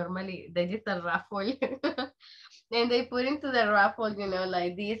 And normally they just a raffle. And they put into the raffle, you know,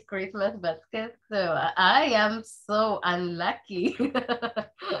 like these Christmas baskets. So I am so unlucky.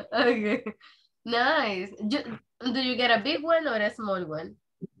 Okay. Nice. Do you get a big one or a small one?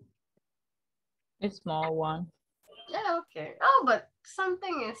 A small one. Yeah, okay. Oh, but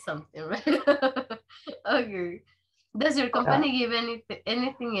something is something, right? Okay. Does your company give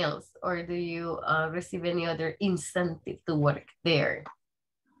anything else, or do you receive any other incentive to work there?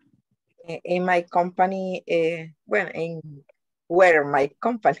 In my company, where my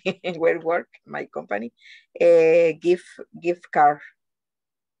company, where work my company, gift card.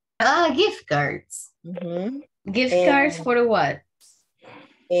 Ah, gift cards. Gift cards for what?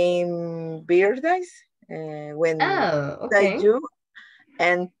 In birthdays, when okay. you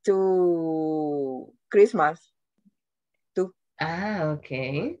and to Christmas too. Ah,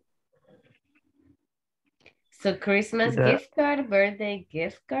 okay. So Christmas gift card, birthday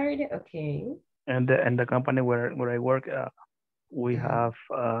gift card, okay. And the company where I work, we have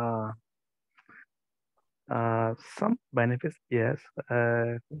some benefits, yes.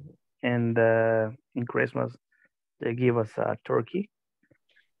 And in Christmas, they give us a turkey.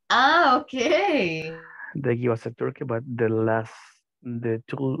 Ah, okay. They give us a turkey, but the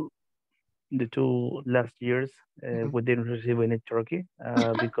two last years, we didn't receive any turkey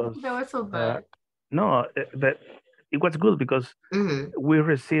because that was so bad. No, but it was good because we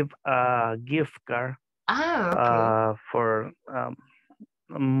received a gift card for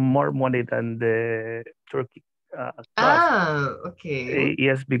more money than the turkey cost. Okay.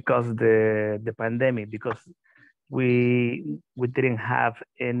 Yes, because the pandemic, because we didn't have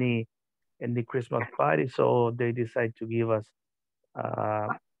any Christmas party, so they decided to give us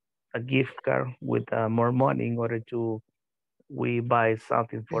a gift card with more money in order to we buy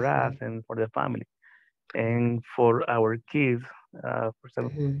something for us and for the family. And for our kids, for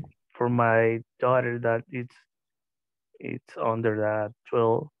example, for my daughter that it's under the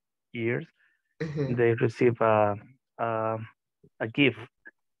 12 years, they receive a gift.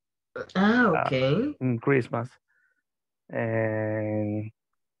 Okay. In Christmas, and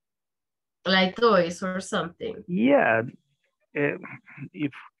like toys or something. Yeah,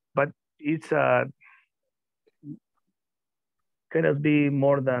 but it's cannot be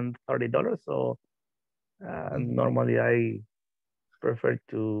more than $30. So normally I prefer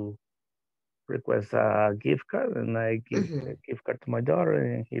to request a gift card, and I give the gift card to my daughter,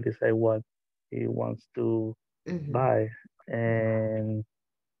 and he decide what he wants to buy. And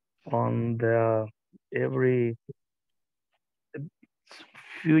on the every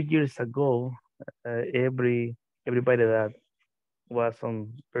few years ago, everybody that was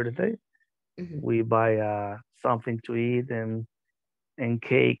on birthday, we buy something to eat and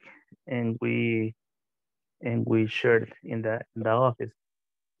cake, and we shared in the office.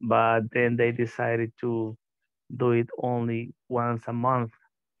 But then they decided to do it only once a month,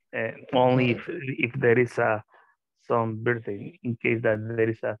 and only if there is a some birthday. In case that there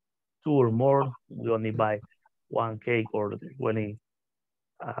is a two or more, we only buy one cake, or when we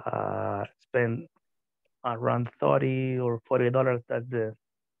spend around $30 or $40. That's the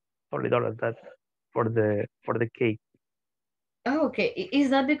 $40 that for the cake. Oh, okay. Is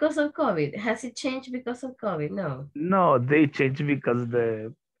that because of COVID? Has it changed because of COVID? No. No, they changed because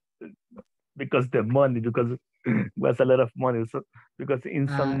the money, because was a lot of money. So because in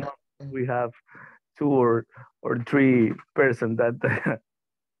some months we have two or three person that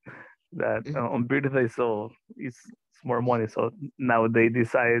that on birthday, so it's more money. So now they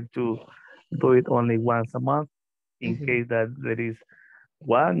decided to do it only once a month, in case that there is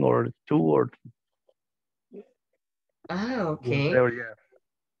one or two or Okay. whatever. Yeah.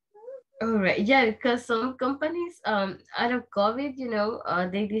 All right. Yeah, because some companies, out of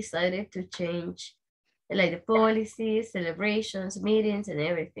COVID, they decided to change like the policies, celebrations, meetings, and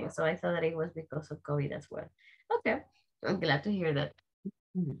everything. So I thought that it was because of COVID as well. Okay. I'm glad to hear that.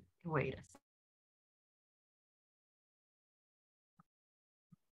 Wait a second.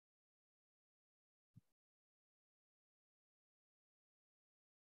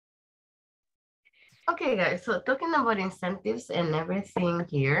 Okay, guys, so talking about incentives and everything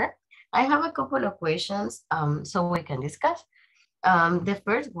here, I have a couple of questions so we can discuss. The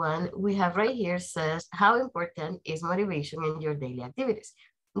first one we have right here says, how important is motivation in your daily activities?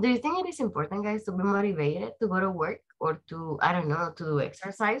 Do you think it is important, guys, to be motivated to go to work or to, I don't know, to do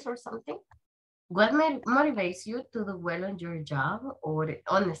exercise or something? What motivates you to do well on your job or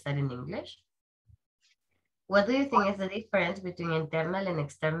on studying English? What do you think is the difference between internal and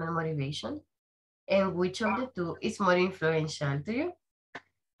external motivation? And which of the two is more influential to you?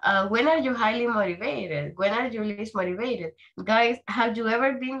 When are you highly motivated? When are you least motivated? Guys, have you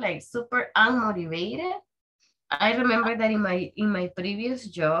ever been like super unmotivated? I remember that in my previous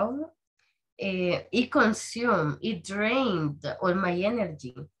job, it drained all my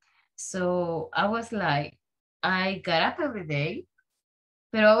energy. So I was like, I got up every day,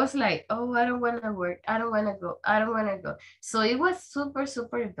 but I was like, oh, I don't want to work. I don't want to go. I don't want to go. So it was super,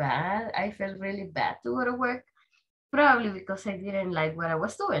 super bad. I felt really bad to go to work, probably because I didn't like what I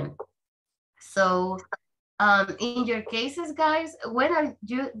was doing. So in your cases, guys, when are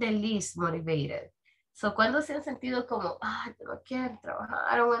you the least motivated? So cuando se han sentido como, yo no quiero trabajar,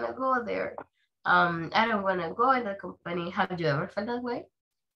 I don't want to go there. I don't want to go in the company. Have you ever felt that way?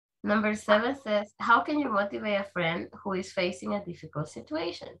 Number 7 says, how can you motivate a friend who is facing a difficult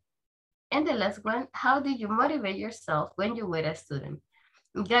situation? And the last one, how did you motivate yourself when you were a student?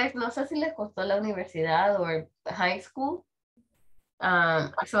 Guys, no sé si les costó la universidad or high school.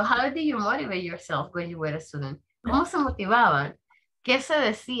 So how did you motivate yourself when you were a student? ¿Cómo se motivaban? ¿Qué se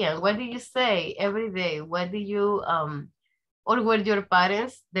decían? What did you say every day? What did you, or were your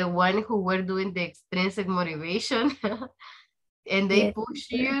parents the one who were doing the extrinsic motivation? And they push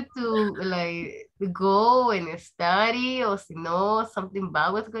you to like go and study, or si no, something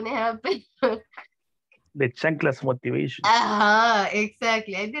bad was going to happen. The chanclas motivation.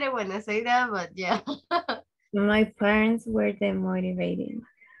 Exactly. I didn't want to say that, but yeah. My parents were demotivating.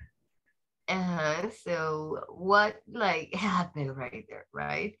 So what like happened right there,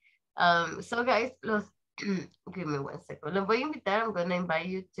 right? So guys, give me 1 second. Los voy a invitar. I'm gonna invite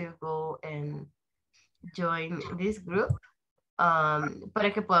you to go and join this group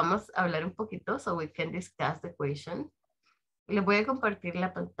para que podamos hablar un poquito, so we can discuss the question. Les voy a compartir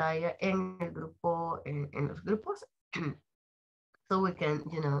la pantalla en el grupo, en los grupos, so we can,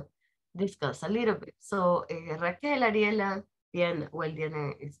 discuss a little bit. So Raquel, Ariela, Diana, well,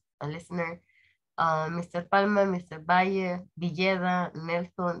 Diana is a listener. Mr. Palma, Mr. Valle, Villeda,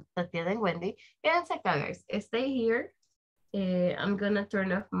 Nelson, Tatiana, and Wendy. Quédense acá, guys. Stay here. I'm gonna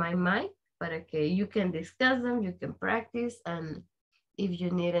turn off my mic para que you can discuss them, you can practice, and if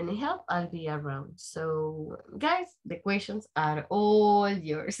you need any help, I'll be around. So, guys, the questions are all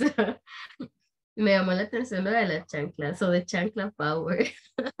yours. Me llamó la atención lo de la chancla, so the chancla power.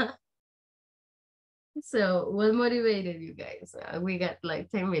 So, what motivated you guys? We got like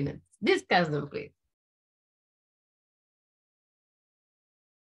 10 minutes. Discuss them, please.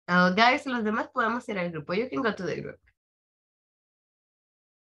 Guys, los demás podemos ir al grupo. You can go to the group.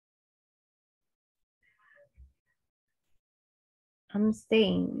 I'm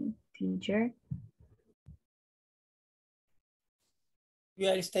staying, teacher. We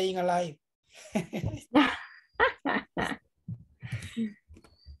are staying alive.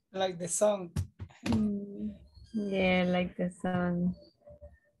 Like the song. Yeah, like the song.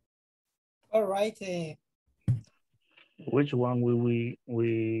 All right. Which one will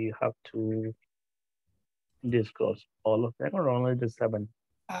we have to discuss? All of them or only the 7?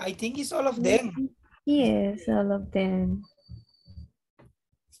 I think it's all of them. Yes, all of them.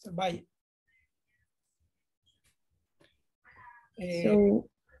 Mr. Valle. So,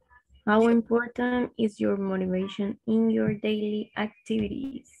 how important is your motivation in your daily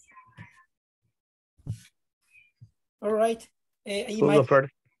activities? All right. Who go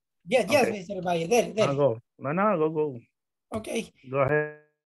first? Yes, Okay. Mr. Valle. There. Go. No, go. Okay. Go ahead.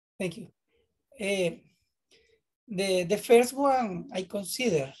 Thank you. The first one I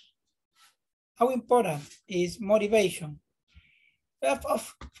consider, how important is motivation?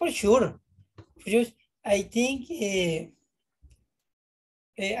 For sure. I think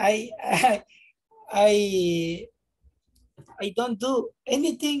I don't do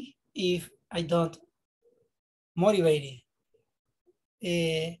anything if I don't motivate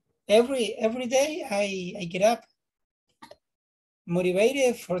it. Every day I get up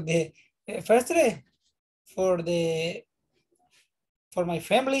motivated for the first for my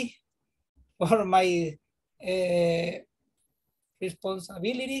family, for my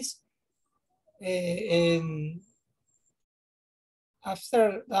responsibilities, and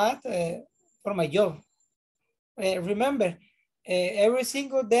after that for my job. Remember, every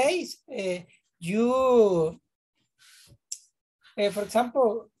single day you for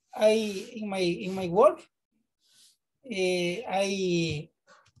example, in my work I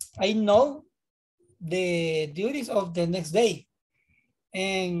know the duties of the next day,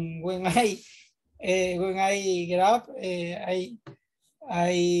 and when I get up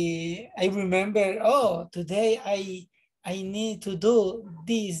I remember, oh, today I need to do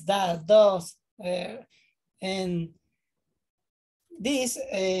this, that, those, and this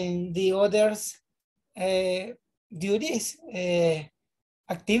and the others duties,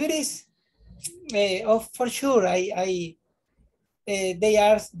 activities. For sure, they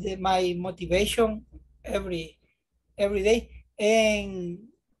are my motivation every day, and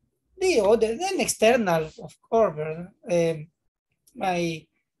then external, of course. My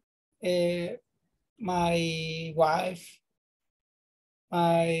my wife,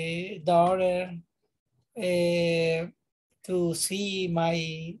 my daughter, to see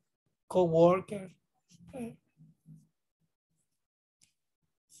my co-worker.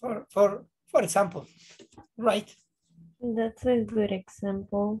 For example, right? That's a good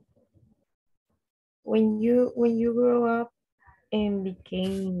example. When you grow up and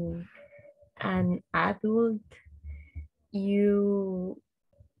became an adult, you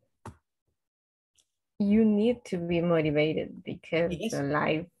need to be motivated because Yes. the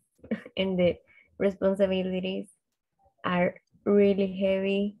life and the responsibilities are really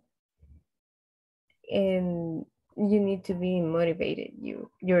heavy, and you need to be motivated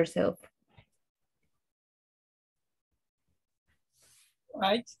yourself.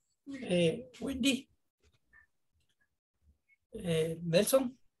 Right. Wendy.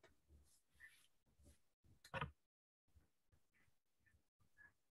 Nelson.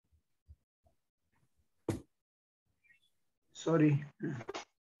 Sorry.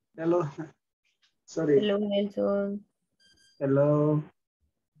 Hello. Sorry. Hello, Nelson. Hello.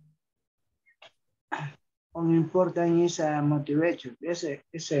 How important is motivation? Esa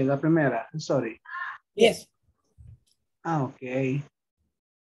es la primera. Sorry. Yes. Okay.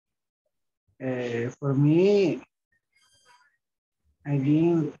 For me, I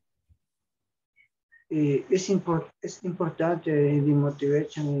think it's important the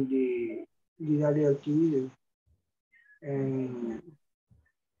motivation in the daily activity. And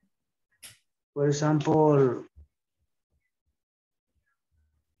for example,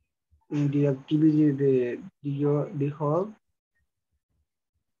 in the activity the whole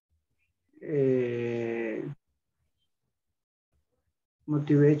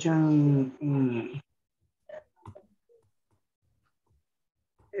motivation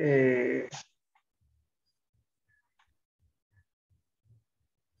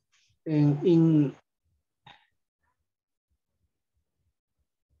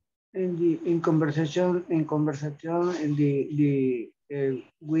in conversation in the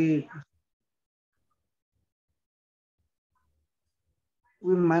with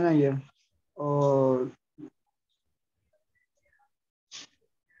manager or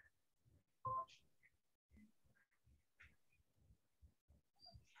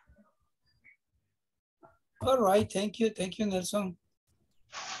All right, thank you, Nelson.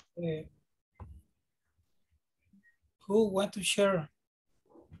 Who want to share?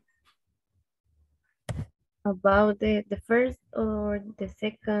 About the first or the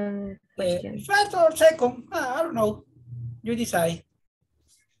second question? First or second, I don't know. You decide.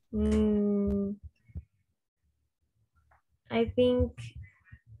 I think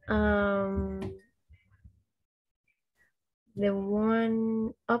the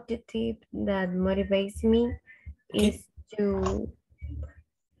one objective that motivates me is to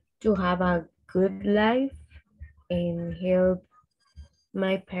have a good life and help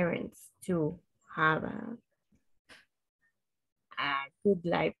my parents to have a good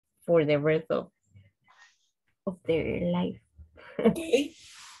life for the rest of their life. Okay,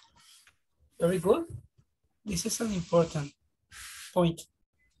 very good. This is an important point.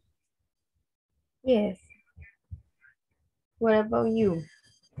 Yes. What about you?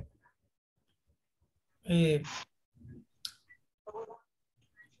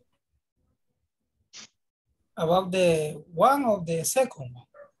 About the one or the second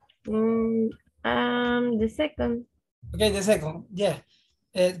one? The second. Okay, the second, yeah.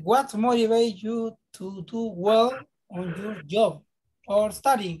 What motivates you to do well on your job or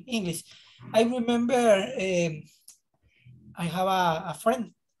studying English? I remember I have a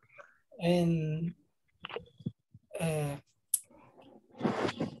friend and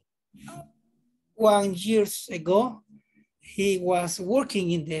 1 year ago, he was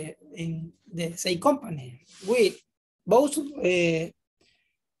working in the same company. We both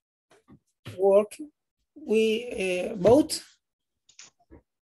we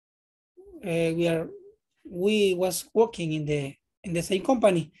was working in the same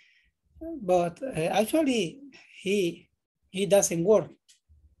company, but actually he doesn't work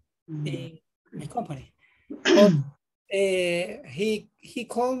in my company. But he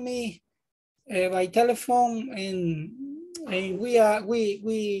called me by telephone and we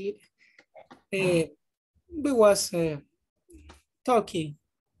was talking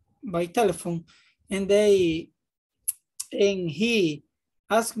by telephone and he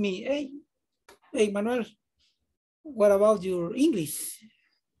asked me, hey Manuel, what about your English?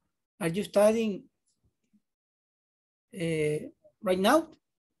 Are you studying right now?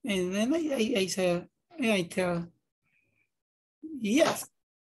 And then I said, I tell, yes.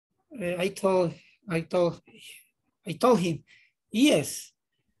 I told him, yes.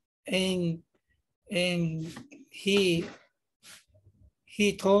 And he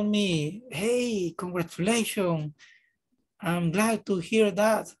told me, hey, congratulations. I'm glad to hear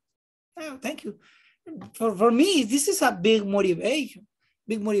that. Oh, thank you. For me, this is a big motivation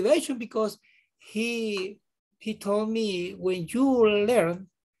because he told me when you learn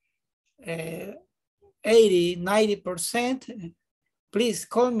 80-90%, please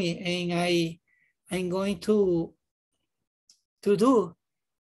call me and I'm going to do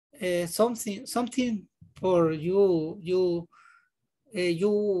something for you.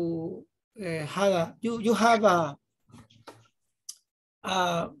 You have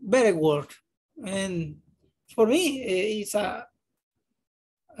a better work, and for me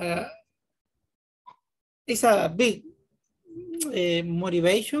it's a big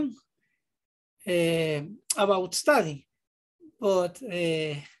motivation about studying. But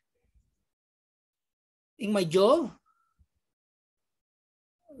in my job,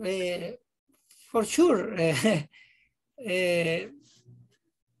 for sure,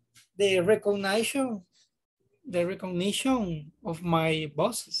 the recognition of my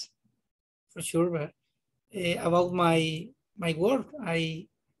bosses, for sure. But about my work, I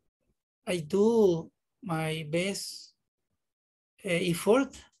do my best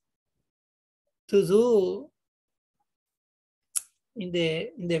effort to do in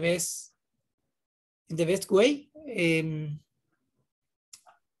the best way.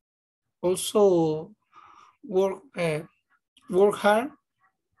 Also work hard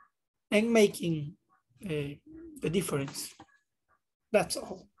and making the difference. That's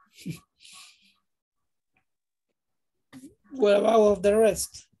all. What about the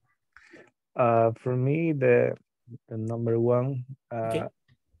rest? For me, the number one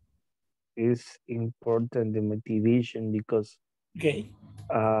is important, the motivation, because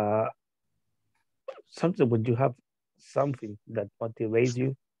sometimes when you have something that motivates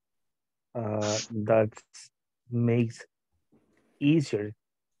you, that makes easier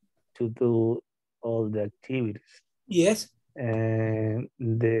to do all the activities. Yes. And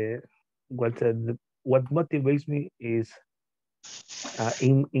what motivates me is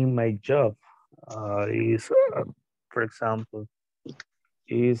in my job is for example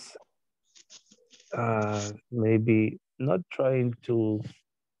is maybe not trying to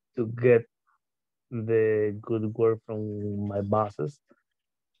get the good work from my bosses,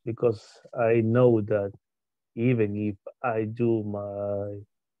 because I know that even if I do my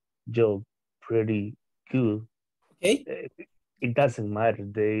job pretty good, Okay. it doesn't matter.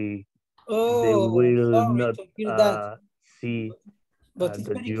 They Oh, will sorry not to hear that, see but it's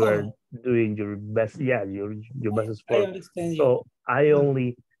that very you are common. doing your best. Yeah, your best I sport. understand you. So I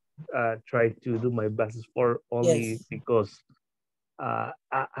only try to do my best sport only Yes. because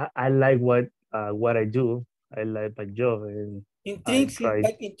I like what I do. I like my job, and I Intrinsic, try.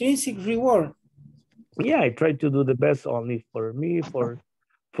 like intrinsic reward. Yeah, I try to do the best only for me, for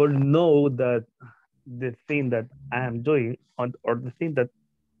know that the thing that I am doing or the thing that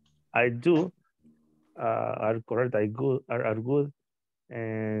I do are correct, are good,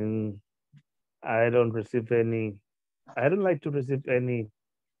 and I don't receive any. I don't like to receive any.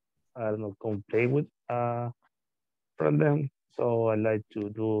 I don't know, complaint with from them. So I like to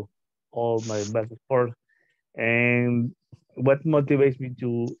do all my best effort. And what motivates me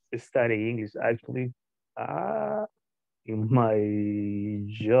to study English actually, in my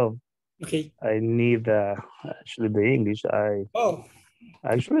job, Okay. I need actually the English. Oh,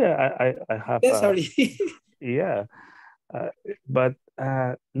 I have yes, sorry. yeah, uh, but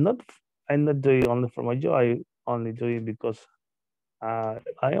not I'm not doing only for my job. I only do it because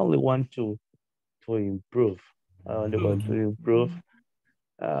I only want to improve. I only want to Okay. improve.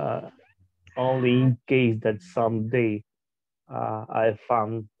 Uh, Only in case that someday uh, I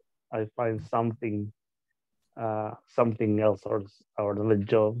found I find something else or another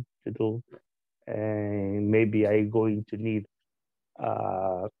job to do, and maybe I going to need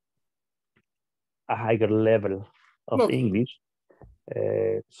uh, a higher level of Okay. English.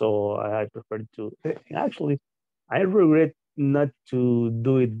 So I prefer to actually I regret not to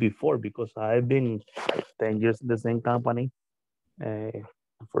do it before because I've been 10 years in the same company. Uh,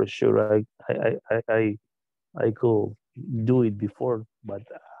 for sure, I could do it before, but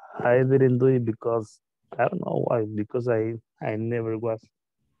I didn't do it because I don't know why. Because I never was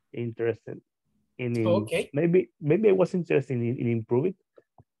interested in Okay. maybe I was interested in improving,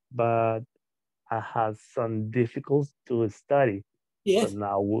 but I had some difficulties to study. So Yes.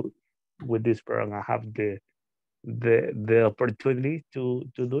 now with this program, I have the opportunity to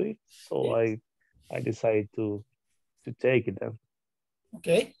do it. So Yes. I decided to take it then.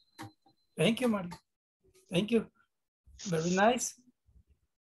 Okay. Thank you, Mario. Thank you. Very nice.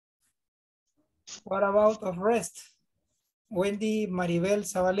 What about of rest? Wendy Maribel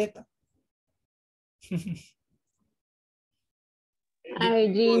Zabaleta. I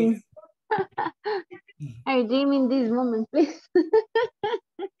dream. I dream in this moment, please.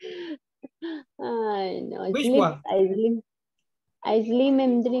 I know. I Which sleep. one? I sleep. I sleep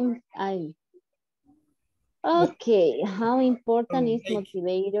and dream. I. What? Okay. How important is Like,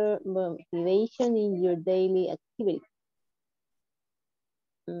 motivation in your daily activity?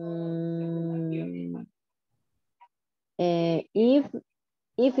 Mm,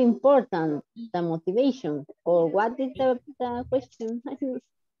 if important, the motivation, or what is the question? I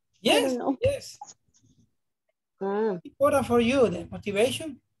yes, don't know. yes. Ah, Important for you, the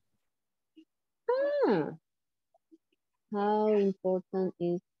motivation. ah. How important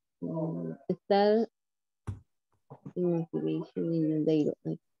is estar motivation in your daily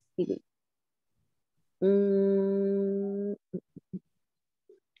activity? Mm,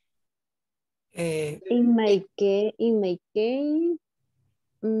 in my case,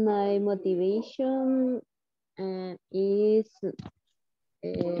 my motivation um,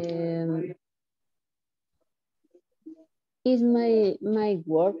 is my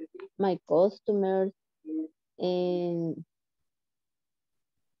work, my customers, and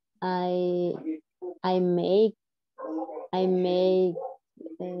I I make I make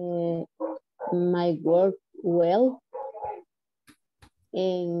uh, my work well,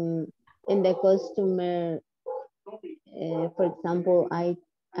 and the customer, for example, I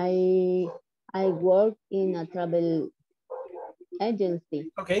I work in a travel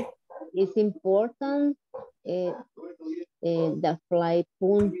agency. Okay. It's important the flight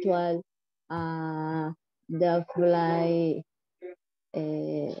punctual, the flight,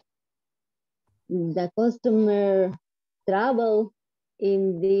 the customer travel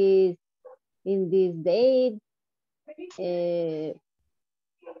in this date, the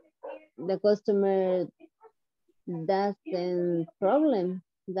customer doesn't problem,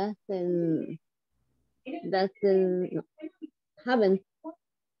 doesn't haven't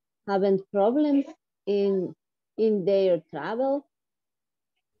haven't problems in their travel,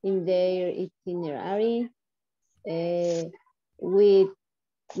 in their itinerary, uh, with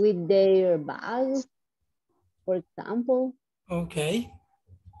their bags, for example. Okay.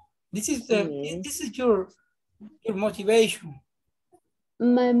 This is your motivation.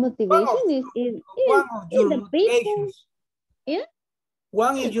 My motivation is one of your the motivations. People. Yeah.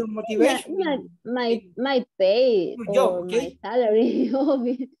 One is your motivation. My pay or job, okay? my salary.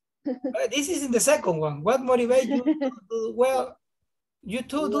 This is in the second one. What motivates you to do well? You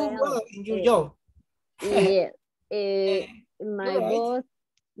to do well in your job. Yeah. Right.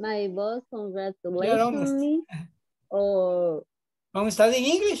 My boss congratulations me. Or on studying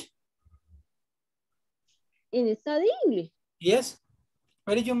English? In studying English? Yes.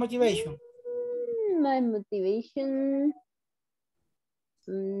 What is your motivation? My motivation,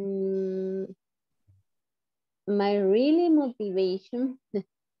 my really motivation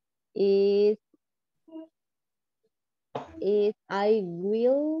is I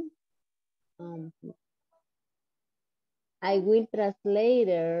will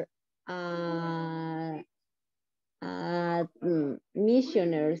translate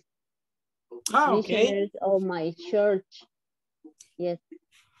missionaries. Missionaries of my church. Yes,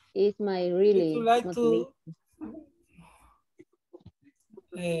 it's my really motivation.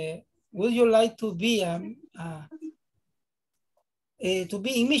 Would you like to be in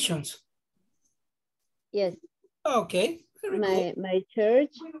missions? Yes. Okay. My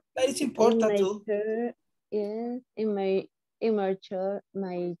church. That is important too. Yes, in my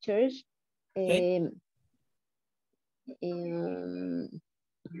church, Okay.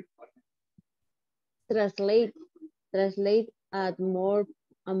 Translate at more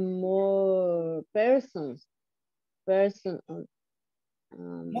persons.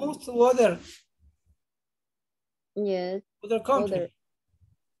 Most other. Yes. Other country.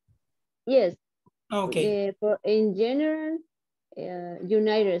 Yes. Okay. In general,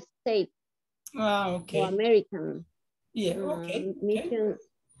 United States. Okay. Or American. Yeah. Okay. Mission.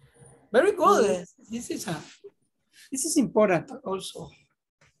 Very good. This is important also.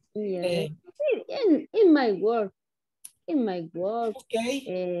 Yeah. In my work.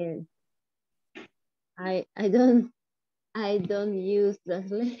 Okay. I don't use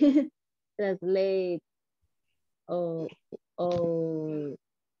translate or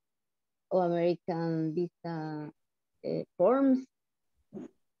American visa forms.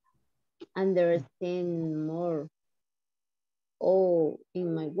 Understand more.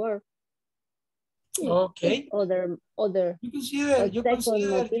 In my work. Okay. Other. You consider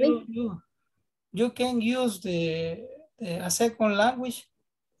you can use a second language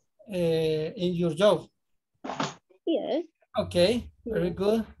in your job. Yes. Okay. Very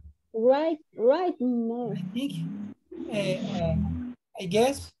good. Right more. I think I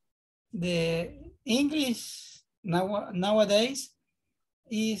guess the English nowadays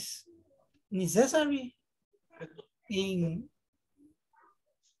is necessary in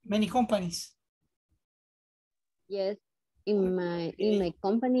many companies. Yes, in my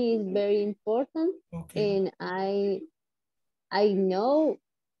company is very important, and I know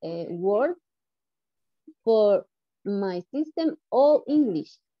work for my system all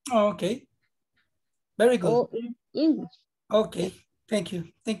English. Okay, very good. All English. Okay, thank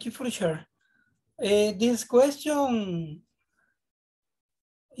you for sure. This question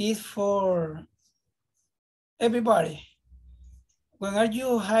is for everybody. When are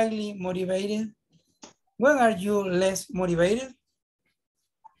you highly motivated? When are you less motivated?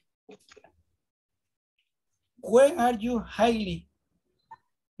 When are you highly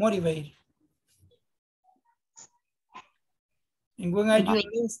motivated? And when are you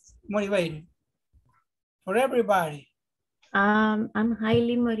less motivated? For everybody. I'm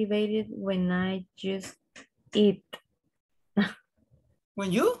highly motivated when I just eat.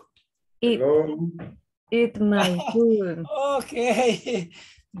 When you? Eat my food. Okay.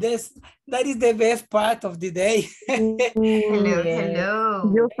 That is the best part of the day.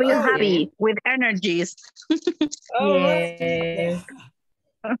 Hello. You feel happy with energies. Yes.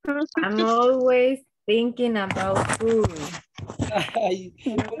 I'm always thinking about food. Me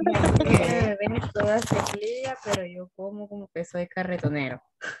ven toda ciclilla, pero yo como que soy carretonero.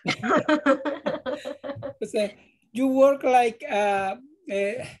 You work like, I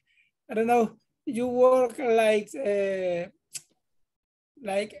don't know, you work like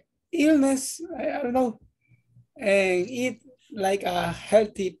illness, I don't know, and eat like a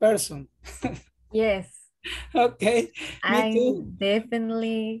healthy person. Yes. Okay, me too.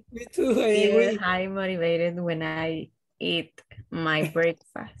 Definitely Me too, I feel high motivated when I eat my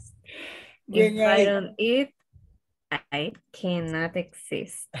breakfast. If I don't eat, I cannot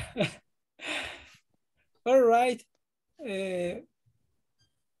exist. All right.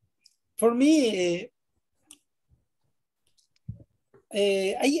 For me,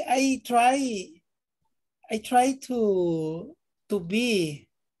 I try to be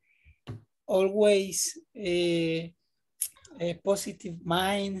always a positive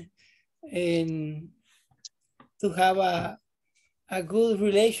mind and to have a good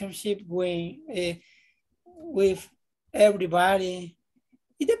relationship with everybody.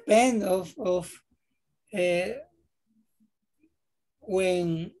 It depends of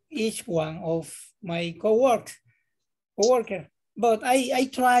when each one of my coworker, but I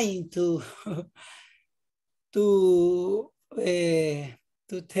trying to to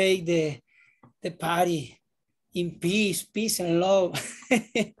take the party in peace and love.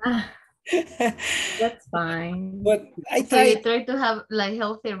 That's fine. But I So you try to have like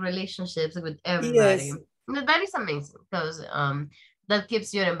healthy relationships with everybody. Yes. No, that is amazing because that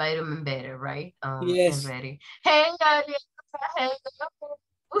keeps your environment better, right? Yes. And ready. Hey, Ariel.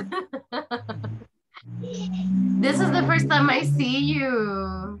 This is the first time I see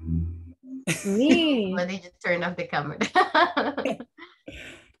you. Me. Why did you turn off the camera?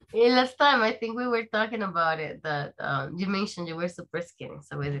 Last time I think we were talking about it that you mentioned you were super skinny,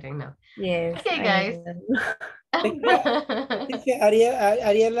 so we didn't know. Yes. Okay, guys.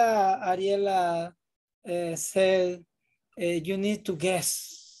 Ariela said you need to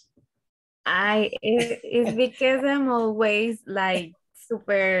guess. It's because I'm always like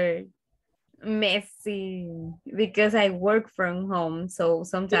super messy because I work from home, so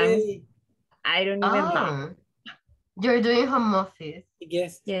sometimes I don't even think. You're doing home office.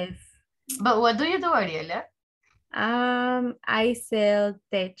 Yes. Yes. But what do you do, Ariela? I sell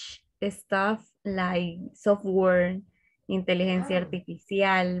tech stuff like software, inteligencia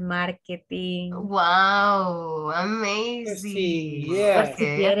artificial, marketing. Wow, amazing. Por si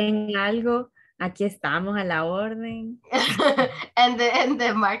quieren algo, aquí estamos a la orden. and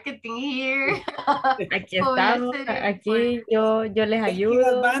the marketing here. Aquí estamos, aquí yo les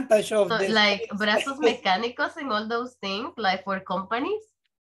ayudo. So, like brazos mecánicos and all those things, like for companies.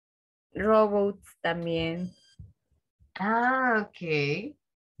 Robots también. Okay.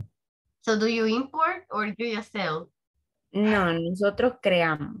 So do you import or do you sell? No, nosotros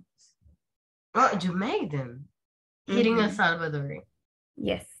creamos. Oh, you make them here in El Salvador.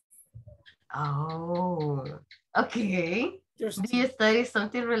 Yes. Oh, okay. Do you study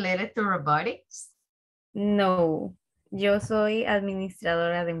something related to robotics? No, yo soy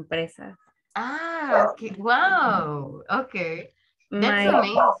administradora de empresas. Okay. Wow. Okay. That's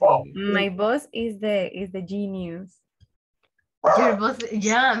amazing. My boss is the genius. Your boss,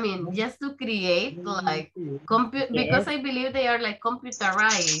 yeah, I mean, just to create like because I believe they are like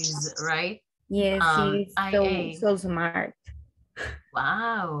computerized, right? Yes, he's so smart.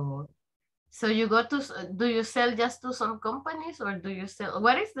 Wow. So you go to, do you sell just to some companies or do you sell,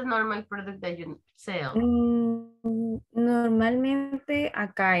 what is the normal product that you sell? Normalmente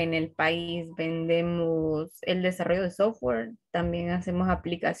acá en el país vendemos el desarrollo de software, también hacemos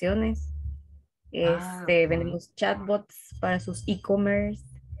aplicaciones, vendemos chatbots para sus e-commerce,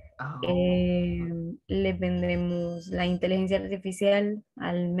 le vendemos la inteligencia artificial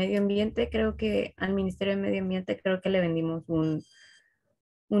al medio ambiente, creo que al Ministerio de Medio Ambiente creo que le vendimos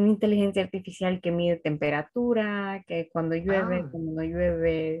una inteligencia artificial que mide temperatura, que cuando llueve, cuando no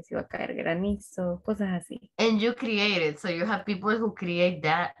llueve, si va a caer granizo, cosas así. And you create it, so you have people who create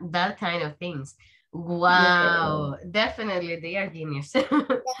that kind of things. Wow, definitely they are genius.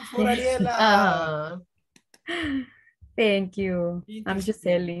 Thank you. I'm just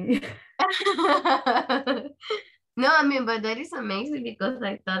selling. No, I mean, but that is amazing because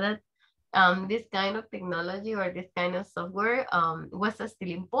I thought that this kind of technology or this kind of software was still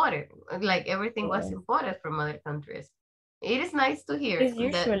imported. Like everything was imported from other countries. It is nice to hear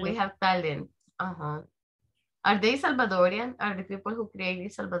that we have talent. Are they Salvadorian? Are the people who create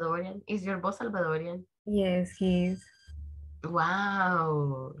it Salvadorian? Is your boss Salvadorian? Yes, he is.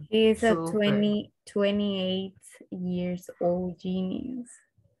 Wow. He is a 28 years old genius.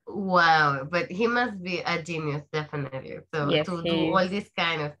 Wow, but he must be a genius, definitely. So yes, to do all these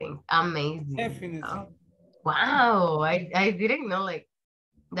kind of things, amazing. Definitely. Oh, wow, I didn't know like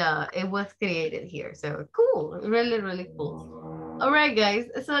it was created here. So cool, really, really cool. All right, guys.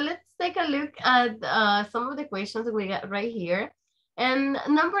 So let's take a look at some of the questions we got right here. And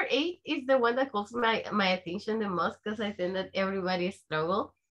number 8 is the one that calls my attention the most because I think that everybody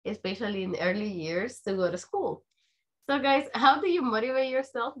struggle, especially in early years, to go to school. So guys, how do you motivate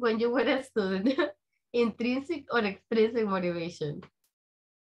yourself when you were a student? Intrinsic or extrinsic motivation?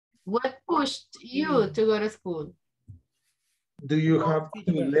 What pushed you to go to school? Do you have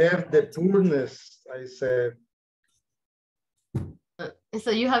to learn the poorness? I said.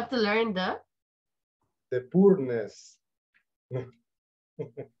 So you have to learn the poorness.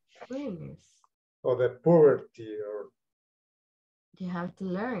 Poorness. Or the poverty, or you have to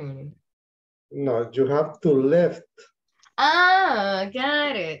learn. No, you have to left. Ah,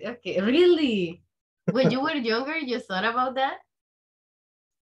 got it. Okay, really? When you were younger, you thought about that?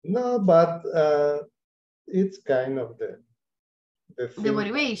 No, but it's kind of the thing.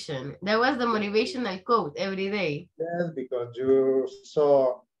 Motivation. That was the motivational quote every day. Yes, because you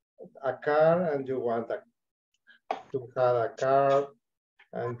saw a car and you want to have a car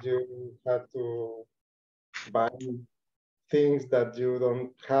and you had to buy things that you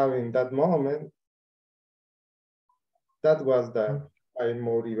don't have in that moment. That was my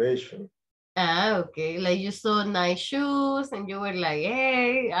motivation. Ah, okay. Like you saw nice shoes and you were like,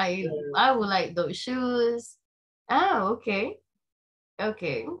 hey, I would like those shoes. Ah, okay.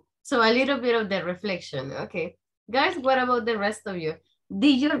 Okay. So a little bit of the reflection. Okay. Guys, what about the rest of you?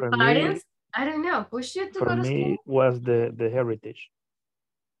 Did your For parents, me, I don't know, push you to for go to me school? was the heritage.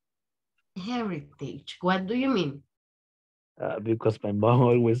 Heritage. What do you mean? Because my mom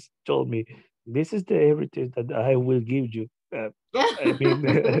always told me, this is the heritage that I will give you. I mean,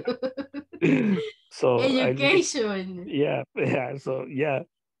 so Education. yeah, yeah, so yeah,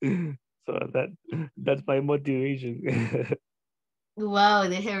 so that's my motivation. Wow,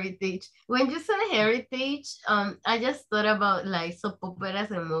 the heritage. When you said heritage, I just thought about like soap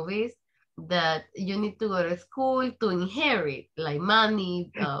operas and movies that you need to go to school to inherit like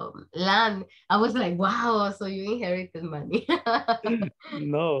money, land. I was like, wow, so you inherited money.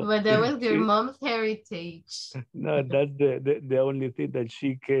 No, But that was your she, mom's heritage. no, that's the only thing that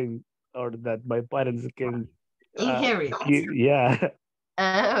she can, or that my parents can Inherit. give. Yeah.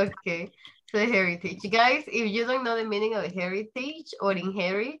 Ah, okay. So heritage. Guys, if you don't know the meaning of heritage or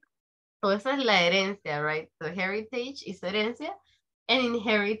inherit, so esa es la herencia, right? So heritage is herencia and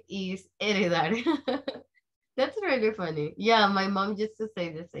inherit is heredar. That's really funny. Yeah, my mom used to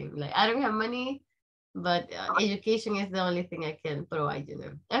say the same. Like, I don't have money, but education is the only thing I can provide, you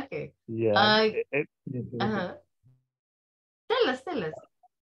know. Okay. Yeah. Uh-huh. Tell us.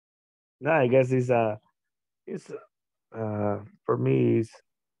 No, I guess it's for me it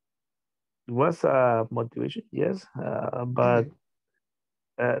was a motivation, yes, but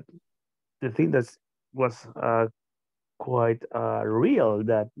uh, the thing that was quite real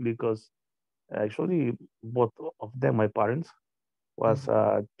that because actually both of them, my parents, was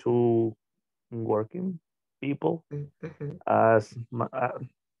two working people. As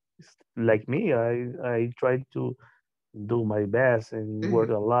like me, I tried to do my best and work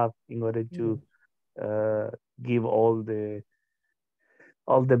a lot in order to uh, give all the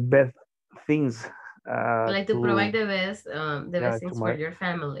best things Like to provide the yeah, best to things for my your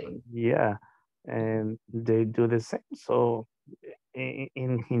family. yeah, and they do the same. So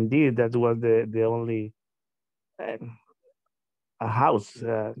indeed that was the only um, a house.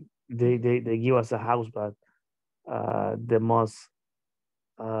 They give us a house, but uh, the most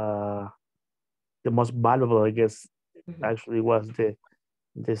uh, the most valuable, I guess, actually was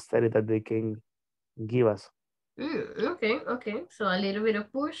the study that they can give us. Okay. So a little bit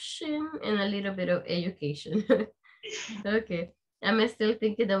of pushing and a little bit of education. Okay. I'm still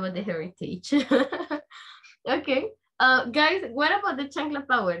thinking about the heritage. Okay. Guys, what about the chancla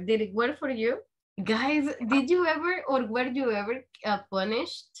power? Did it work for you? Guys, did you ever or were you ever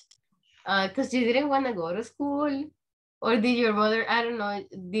punished because you didn't want to go to school? Or did your mother, I don't know,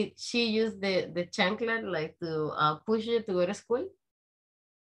 did she use the chancla like to push you to go to school?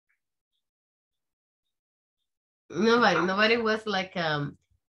 Nobody was like a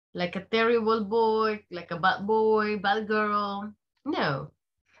terrible boy, like a bad boy, bad girl. No,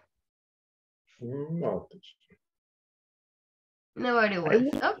 No. nobody was.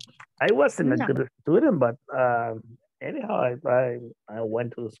 Oh, I wasn't a No. good student, but anyhow, I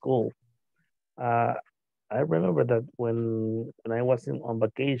went to school. Uh, I remember that when I was on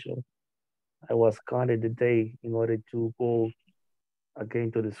vacation, I was counted the day in order to go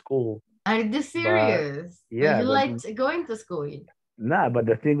again to the school. are you But serious? yeah, You but liked going to school? nah. But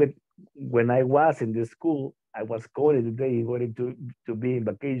the thing with when I was in the school, I was counted the day in order to be in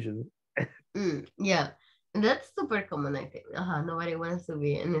vacation. Yeah, that's super common, I think. Nobody wants to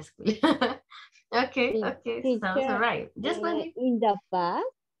be in school. Okay, sounds all Teacher, right. Just one. in the past,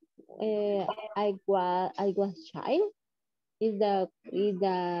 I was child. Is the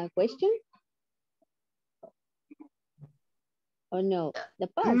question or no? The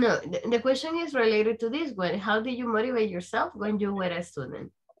past. No, the question is related to this one. How did you motivate yourself when you were a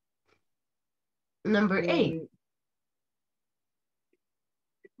student? Number 8.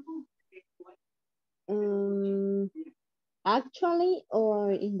 Actually,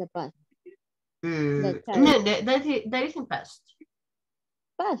 or in the past. The child. No, that is in past.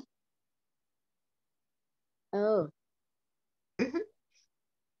 Past. Oh.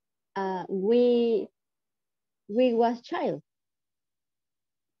 we was child.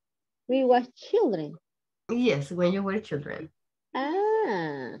 We was children. Yes, when you were children.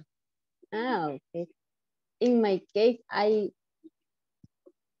 Okay. In my case, I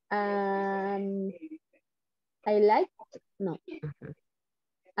like, no.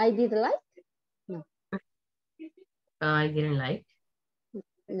 I did like, no. I didn't like.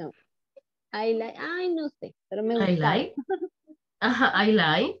 No. I like, no sé, pero me I gustaba. like. I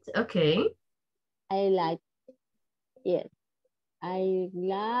liked, okay. I like, yes. I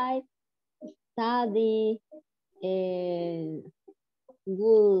like study and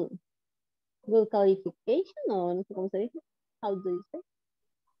good qualification, o no sé cómo se dice. How do you say?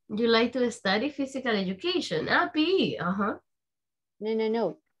 You like to study physical education. PE,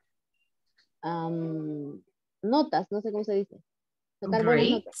 No. Notas, no sé cómo se dice. Sacar buenas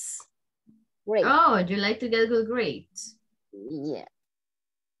notas. Grades. Great. Oh, you like to get good grades. Yeah.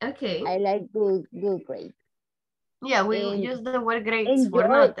 Okay. I like good grades. Yeah, we use the word grades for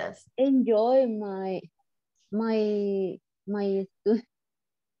notas. Enjoy my grade.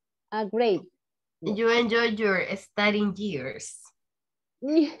 You enjoy your studying years.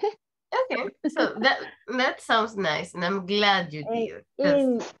 Yeah. Okay, so that sounds nice, and I'm glad you did.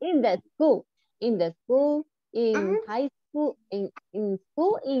 In the school, in high school, in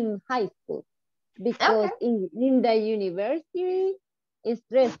high school, because okay. in the university it's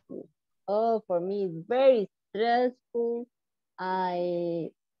stressful. Oh, for me it's very stressful.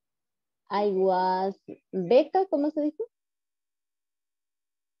 I was beca, ¿cómo se dice?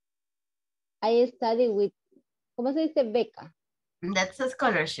 I studied with, ¿cómo se dice beca? That's a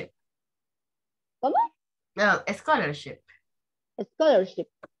scholarship. ¿Cómo? No, a scholarship. A scholarship.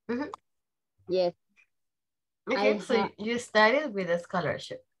 Mm-hmm. Yes. Okay, so you studied with a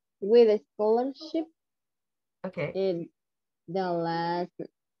scholarship. With a scholarship. Okay. In the last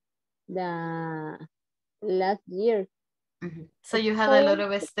year. Mm-hmm. So you had a lot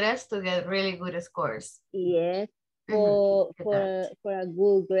of stress to get really good scores. Yes. For a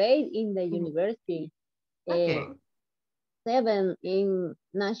good grade in the university. Okay. 7 in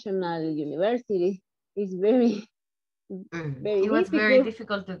national university is very very it was difficult. very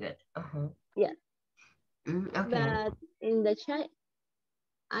difficult to get. Yeah. Okay. But in the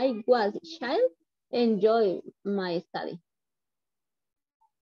I was a child, enjoy my study.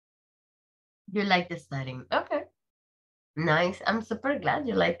 You like the studying. Okay. Nice. I'm super glad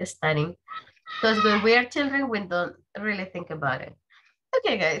you like the studying. Because when we are children, we don't really think about it.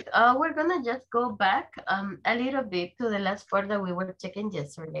 Okay, guys, we're gonna just go back a little bit to the last part that we were checking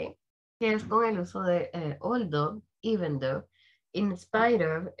yesterday, que es con el uso de although, even though, in spite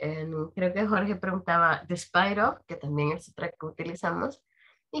of, creo que Jorge preguntaba despite of, que también es otra que utilizamos,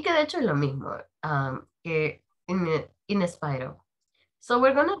 y que de hecho es lo mismo que in spite of. So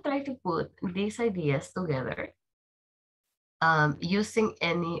we're gonna try to put these ideas together using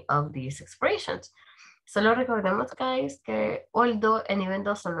any of these expressions. Solo recordemos, guys, que although and even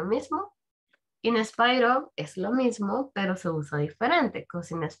though son lo mismo. In spite of es lo mismo, pero se usa diferente.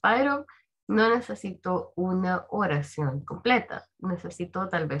 Because in spite of no necesito una oración completa. Necesito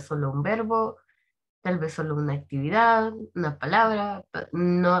tal vez solo un verbo, tal vez solo una actividad, una palabra, but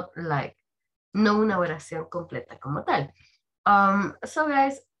not like, no una oración completa como tal. So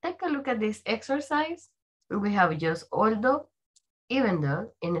guys, take a look at this exercise. We have just although, even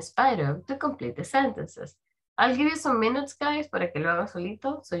though, in spite of, to complete the sentences. I'll give you some minutes, guys, para que lo hagan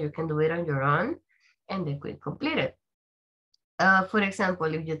solito, so you can do it on your own, and then we complete it. For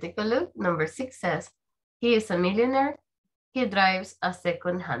example, if you take a look, number 6 says, he is a millionaire, he drives a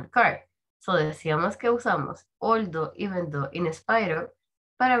second-hand car. So decíamos que usamos although, even though, in spite of,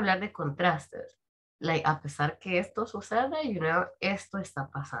 para hablar de contrastes. Like, a pesar que esto sucede, you know, esto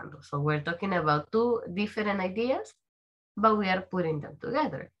está pasando. So we're talking about two different ideas, but we are putting them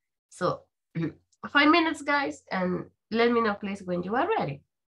together. So 5 minutes, guys, and let me know, please, when you are ready.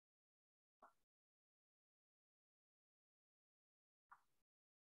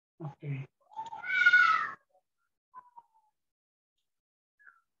 Okay.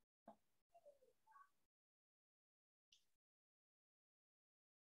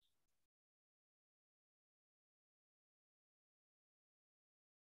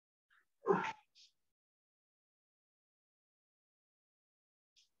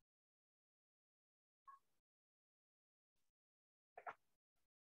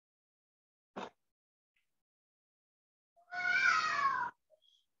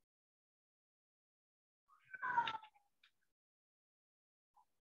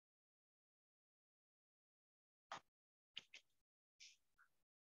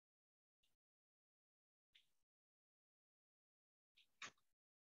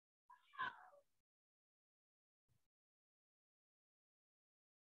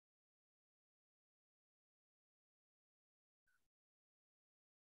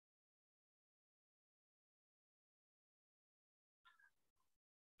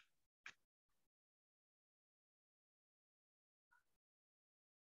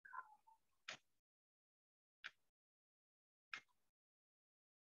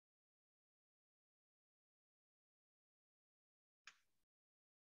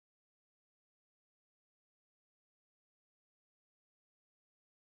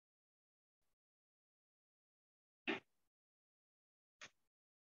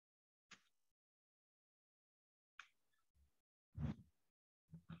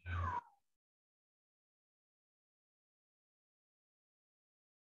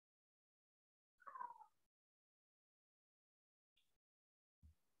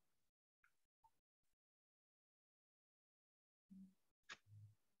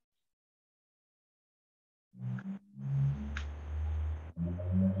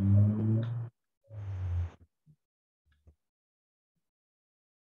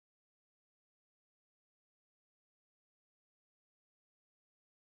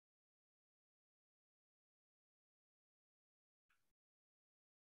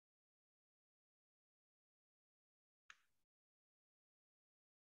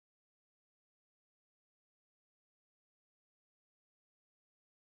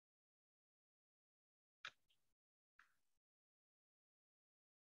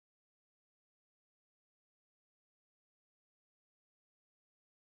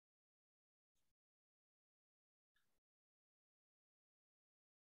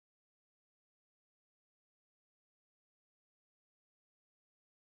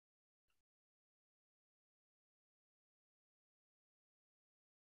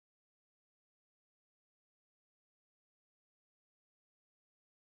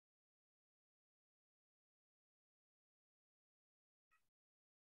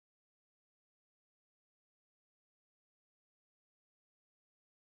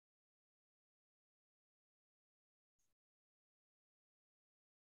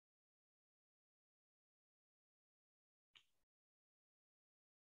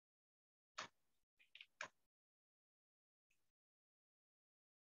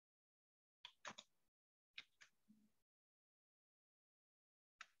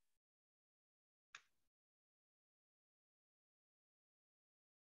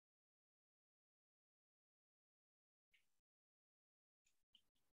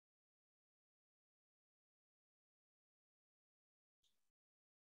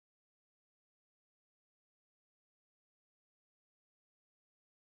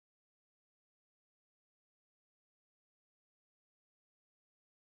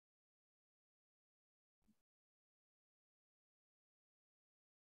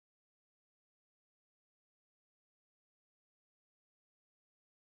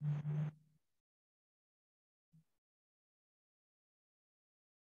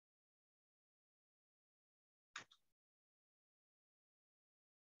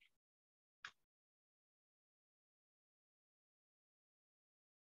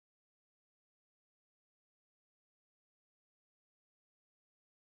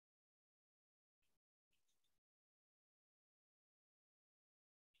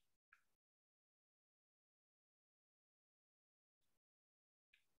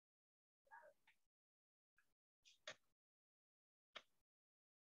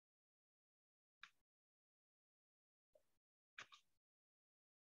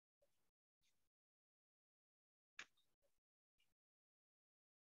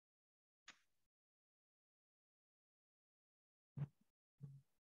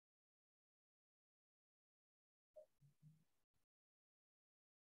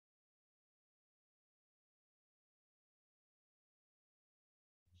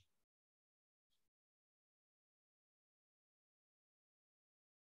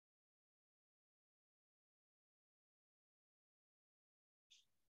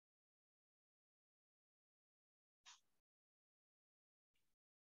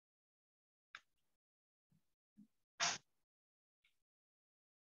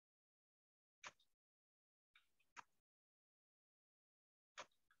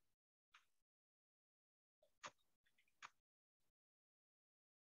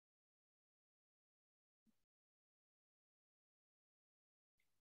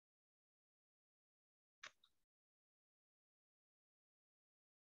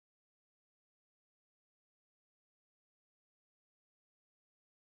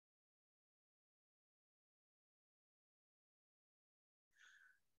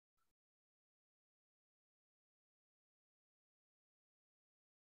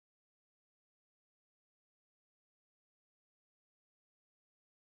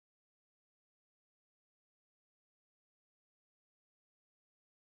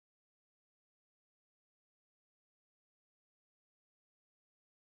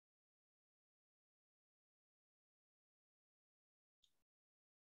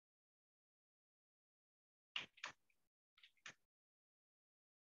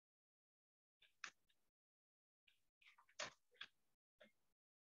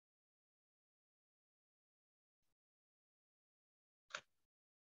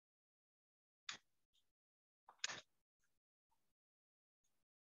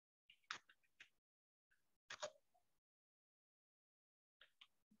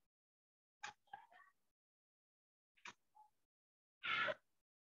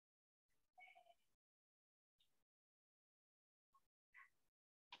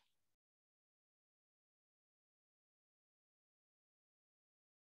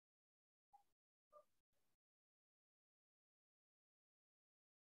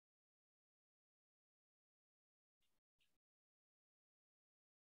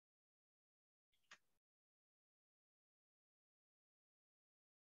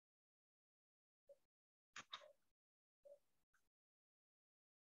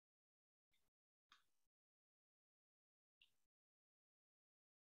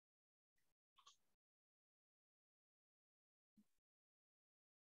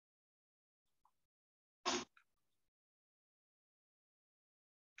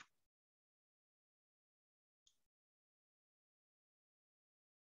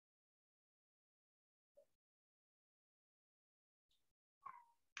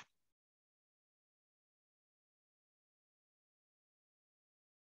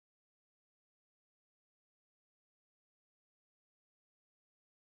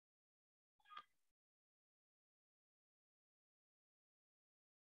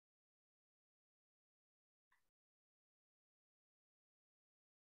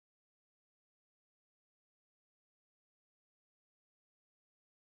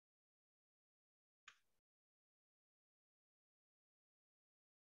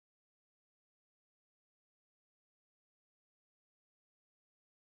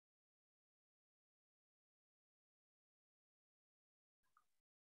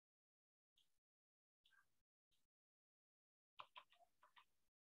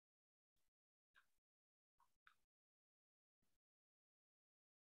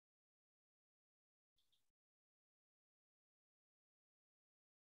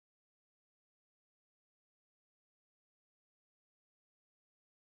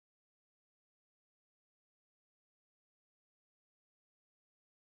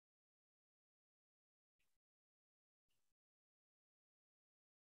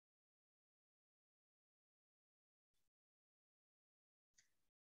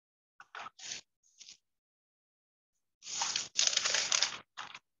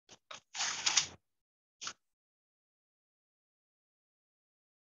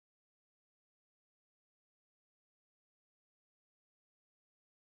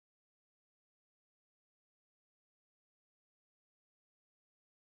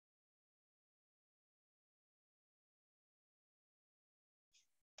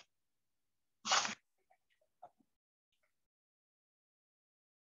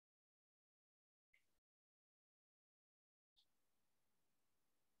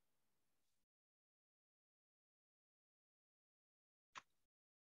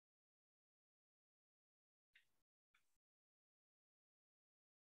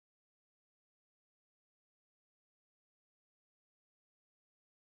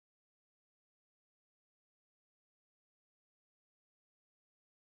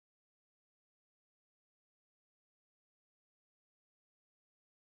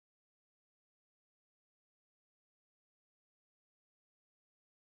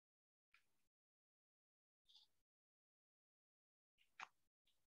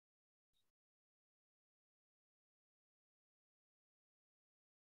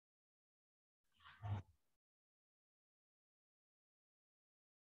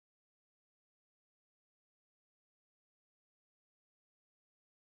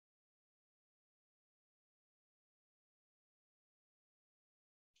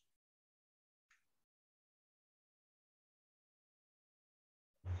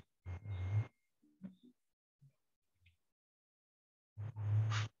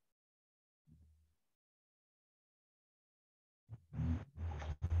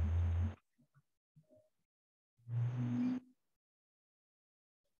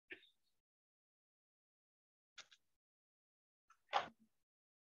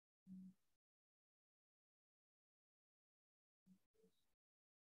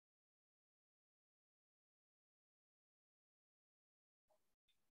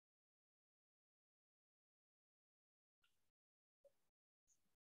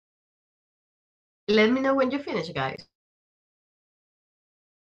 Let me know when you finish, guys.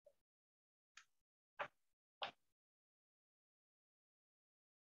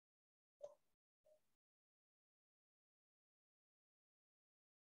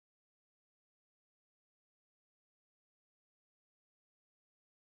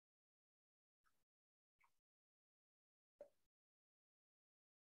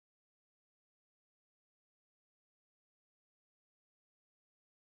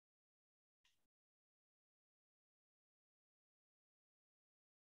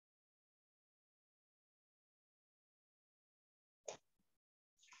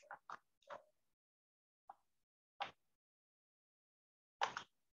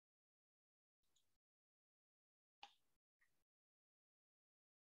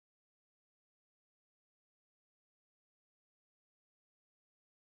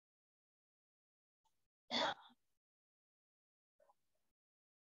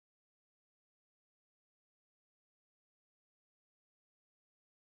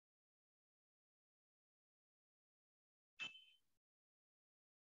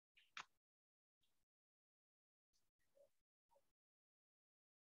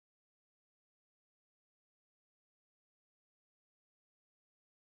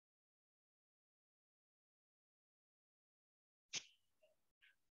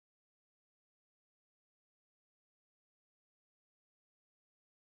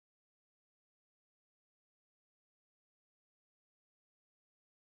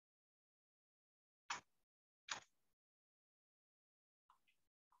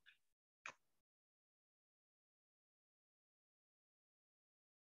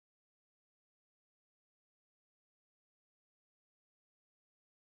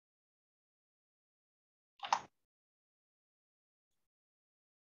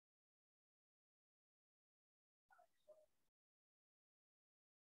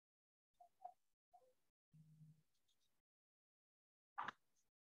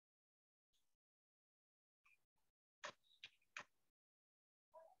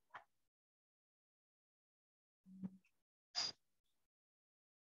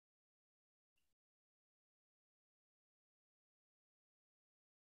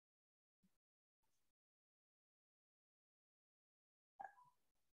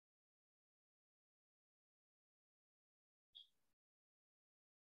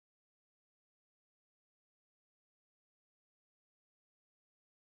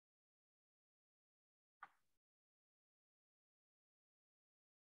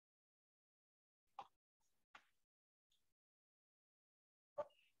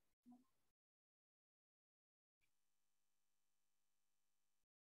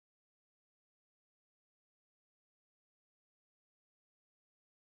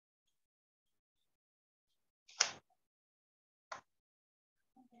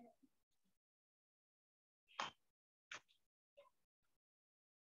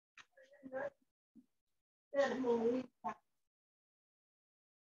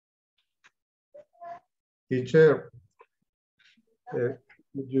 Teacher,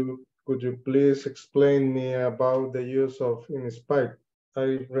 could you please explain me about the use of in spite?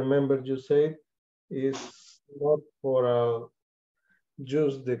 I remember you said it's not for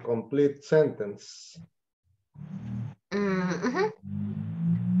just the complete sentence. But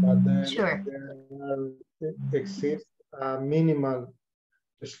then Sure. there exists a minimal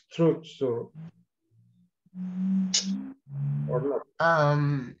structure or not?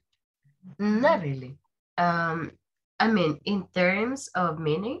 Not really. I mean, in terms of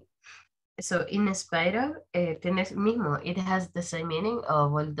meaning, so in spite of, tienes mismo, it has the same meaning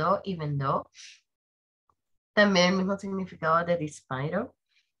of although, even though. También el mismo significado de despite of.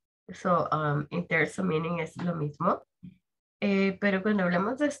 So, in terms of meaning es lo mismo. Pero cuando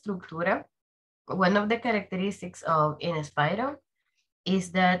hablamos de estructura, one of the characteristics of in spite of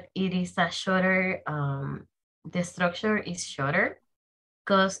is that it is a shorter, the structure is shorter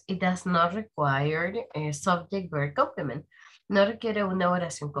because it does not require a subject verb complement. No requiere una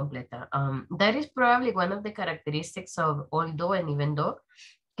oración completa. That is probably one of the characteristics of although and even though,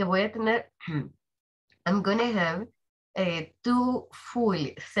 que voy a tener, I'm going to have two full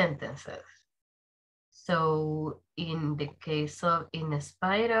sentences. So in the case of in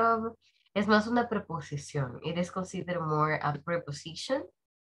spite of, es más una preposición. It is considered more a preposition.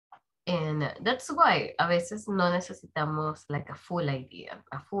 And that's why a veces no necesitamos like a full idea,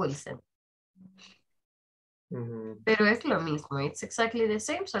 a full sentence. Pero es lo mismo. It's exactly the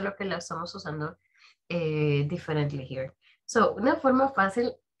same, solo que la estamos usando differently here. So, una forma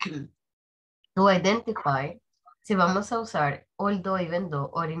fácil to identify si vamos a usar although, even though,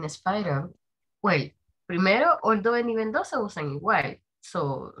 or in spite of. Well, primero, although and even though se usan igual.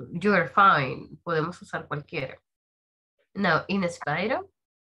 So, you're fine. Podemos usar cualquiera. Now, in spite of,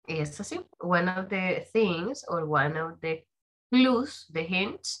 es así. One of the things or one of the clues, the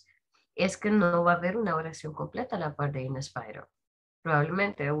hints, es que no va a haber una oración completa a la par de in spite of.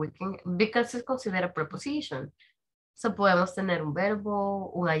 Probablemente, because se considera preposition. So, podemos tener un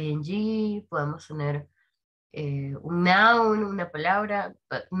verbo, un ing, podemos tener un noun, una palabra,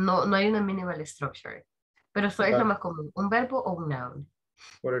 but no hay una minimal structure. Pero eso es lo más común, un verbo o un noun.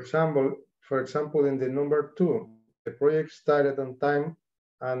 For example, in the number 2, the project started on time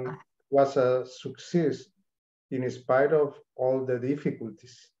and was a success in spite of all the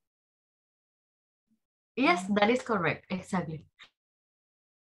difficulties. Yes, that is correct. Exactly.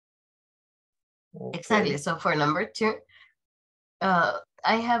 Okay. Exactly. So for number 2,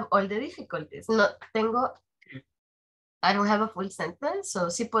 I have all the difficulties. I don't have a full sentence,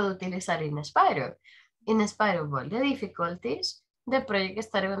 so sí puedo utilizar in spite of. In spite of all the difficulties, the project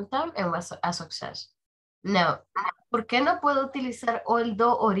started on time and was a success. Now, ¿por qué no puedo utilizar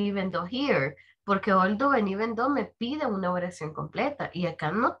although or even though here? Porque although and even though me pide una oración completa y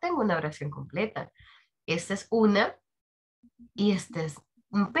acá no tengo una oración completa. Esta es una y este es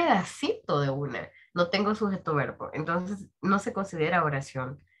un pedacito de una. No tengo sujeto verbo, entonces no se considera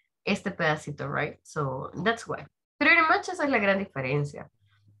oración este pedacito, right? So that's why. Pretty much esa es la gran diferencia.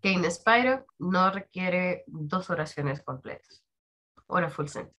 Que in spite of no requiere 2 oraciones completas. O a full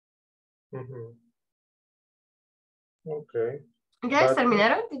sentence. Okay. Guys,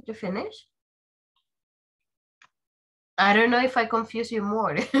 ¿terminaron? Did you finish? I don't know if I confuse you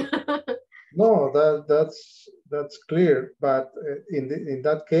more. No, that's clear. But in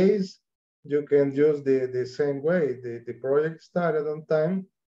that case, you can use the same way. The project started on time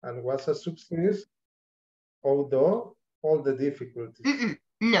and was a success, although all the difficulties.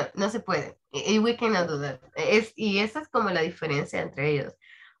 No se puede. We cannot do that. Y esa es como la diferencia entre ellos.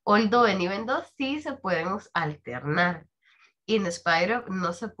 Although and even though sí se pueden alternar. In spite of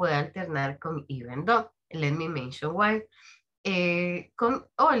no se puede alternar con even though. Let me mention why. Con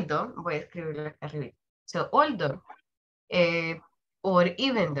although, voy a escribirlo acá arriba. So although or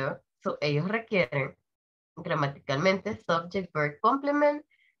even though, so ellos requieren gramaticalmente subject verb complement,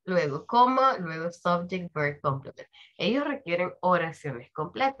 luego coma, luego subject verb complement. Ellos requieren oraciones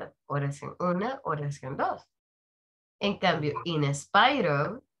completas. Oración 1, oración 2. En cambio, in spite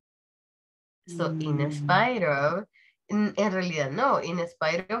of, so in spite of, en realidad no, in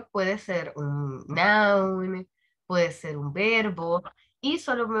spite of puede ser un noun, puede ser un verbo, y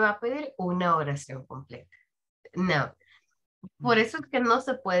solo me va a pedir una oración completa. No. Por eso es que no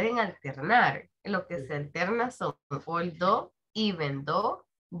se pueden alternar. Lo que se alterna son although, even though,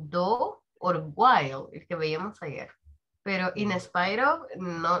 or while, el que veíamos ayer. Pero in spite of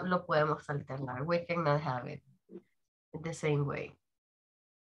no lo podemos alternar. We cannot have it the same way.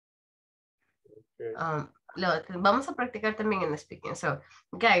 Okay. Vamos a practicar también en speaking. So,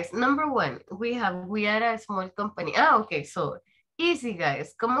 guys, number 1, we are a small company. Okay, so, easy,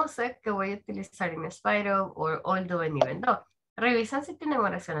 guys. ¿Cómo sé que voy a utilizar in spite of or although and even though? Revisan si tienen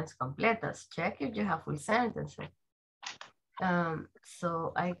oraciones completas. Check if you have full sentences.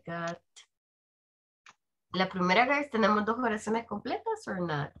 So, I got... La primera, guys, ¿tenemos 2 oraciones completas or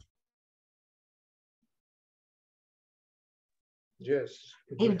not? Yes.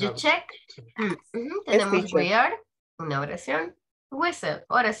 If you check, tenemos we are, una oración, whistle,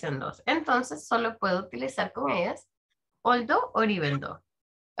 oración 2. Entonces, solo puedo utilizar con ellas although or even though.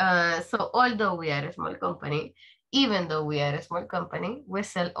 So, although we are a small company, even though we are a small company, we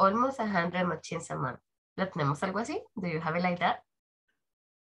sell almost 100 machines a month. ¿Lo tenemos algo así? Do you have it like that?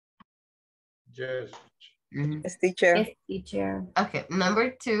 Yes. Yes, teacher. Yes, teacher. Okay,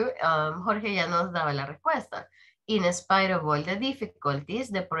 number 2, Jorge ya nos daba la respuesta. In spite of all the difficulties,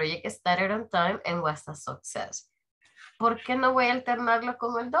 the project started on time and was a success. ¿Por qué no voy a alternarlo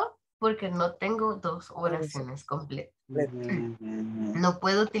con el do? Porque no tengo 2 oraciones completas. No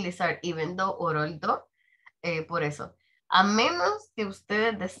puedo utilizar even though or although, por eso. A menos que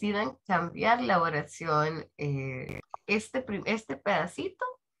ustedes decidan cambiar la oración, este pedacito,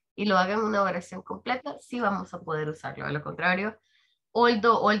 y lo hagan una oración completa, sí vamos a poder usarlo. A lo contrario,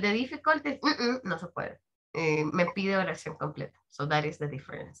 although all the difficulties, no se puede. Me pide oración completa. So that is the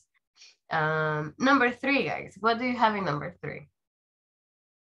difference. Number 3, guys. What do you have in number 3?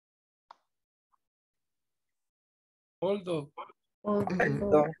 Although.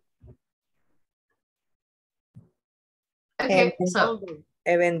 Okay, so.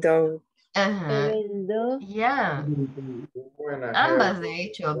 Even though. Even though. Yeah. Ambas, de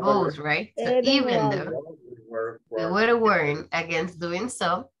hecho, both, right? So even though we were warned against doing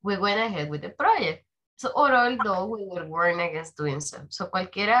so, we went ahead with the project. So, or although we would warn against doing so. So,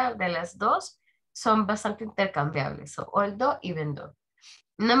 cualquiera de las dos son bastante intercambiables. So, although, even though.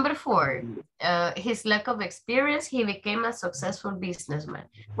 Number 4, his lack of experience, he became a successful businessman.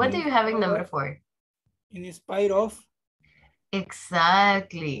 What do you have in number 4? In spite of.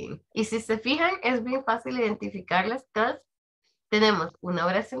 Exactly. Y si se fijan, es bien fácil identificarlas todas. Tenemos una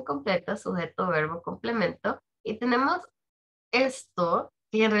oración completa, sujeto, verbo, complemento, y tenemos esto,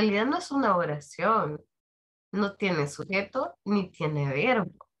 que en realidad no es una oración. No tiene sujeto ni tiene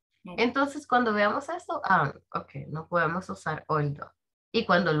verbo. No. Entonces, cuando veamos esto, ok, no podemos usar although. Y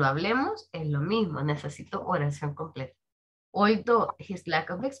cuando lo hablemos, es lo mismo, necesito oración completa. Although his lack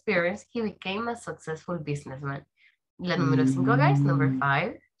of experience, he became a successful businessman. La número 5, guys, number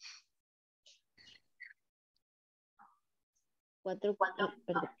 5.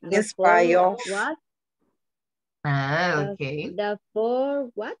 In spite of. What? Okay. The four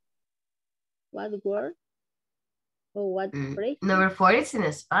what? What word? Or what phrase? Number 4 is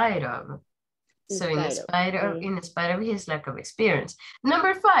in spite of. So in spite of his lack of experience.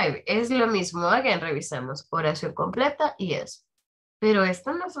 Number 5 es lo mismo. Again, revisamos. Oración completa y es. Pero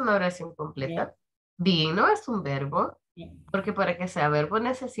esta no es una oración completa. Being no es un verbo. Porque para que sea verbo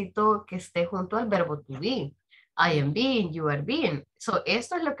necesito que esté junto al verbo to be. I am being, you are being. So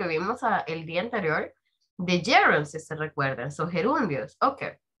esto es lo que vimos el día anterior de gerunds, si se recuerdan. So gerundios. Ok.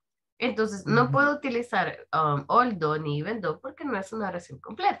 Entonces, no puedo utilizar although ni even though porque no es una oración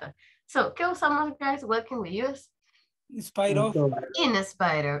completa. So, ¿qué usamos, guys? What can we use? In spite of. In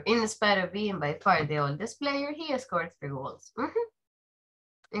spite of being by far the oldest player, he scored 3 goals.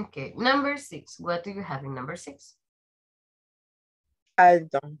 Okay, number 6. What do you have in number 6?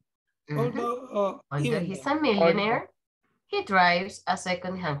 Although. Although he's a millionaire, he drives a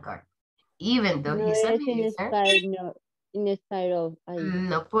second-hand car. Even though he's a millionaire. In spite of.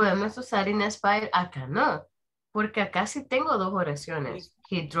 No podemos usar in spite acá, no. Porque acá sí tengo dos oraciones.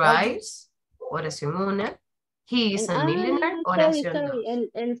 He drives, oración 1. He is a millionaire, oración 2.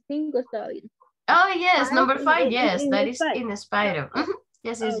 El 5 está bien. Oh, yes, number 5, yes, that is in spite of.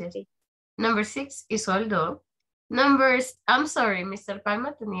 Yes, yes, yes. Number 6 is although. I'm sorry, Mr.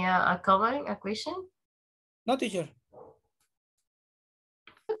 Palma, tenía a comment, a question? No, teacher.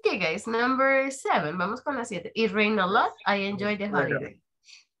 Okay, guys, number 7. Vamos con la 7. It rained a lot. I enjoyed the holiday.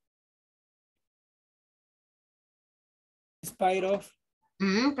 In spite of.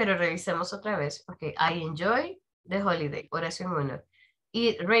 Pero revisemos otra vez. Ok, I enjoy the holiday. Oración 1.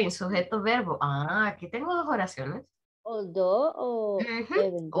 It rained, sujeto, verbo. Aquí tengo dos oraciones. Although o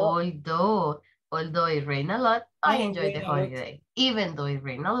even though. Although it rained a lot, I enjoyed the holiday. Even though it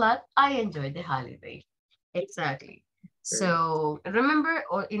rained a lot, I enjoyed the holiday. Exactly. So, remember,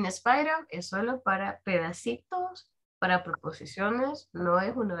 in spite of es solo para pedacitos, para preposiciones, no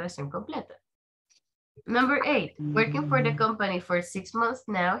es una oración completa. Number 8, working for the company for 6 months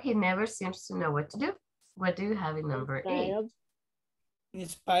now, he never seems to know what to do. What do you have in number 8? In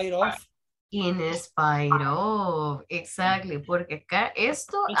spite of. In spite of, exactly, porque acá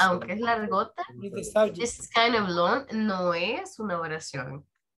esto, aunque es largota, this is kind of long, no es una oración.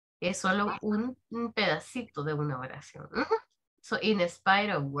 Es solo un pedacito de una oración. So, in spite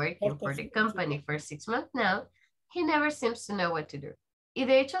of working for the company for 6 months now, he never seems to know what to do. Y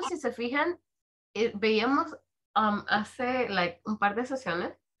de hecho, si se fijan, veíamos hace un par de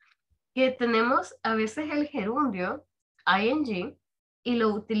sesiones que tenemos a veces el gerundio ing y lo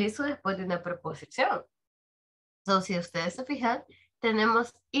utilizo después de una preposición. So, si ustedes se fijan,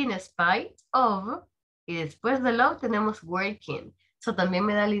 tenemos in spite of y después de lo tenemos working. So, también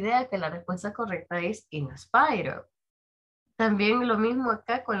me da la idea que la respuesta correcta es in spite of. También lo mismo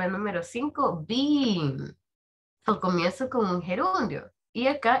acá con la número 5, being. So, comienzo con un gerundio. Y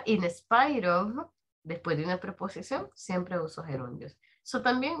acá, in spite of, después de una preposición, siempre uso gerundios. So,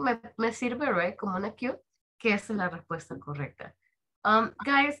 también me sirve, right, como una cue, que esa es la respuesta correcta.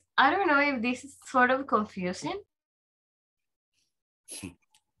 Guys, I don't know if this is sort of confusing.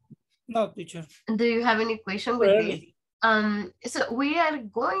 No, teacher. Do you have any question with this? So we are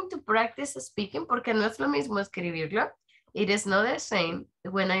going to practice speaking porque no es lo mismo escribirlo. It is not the same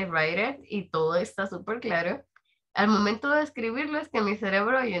when I write it y todo está súper claro. Al momento de escribirlo es que mi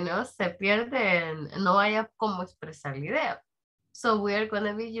cerebro, se pierde, no haya cómo expresar la idea. So we are going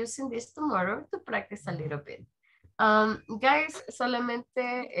to be using this tomorrow to practice a little bit. Guys,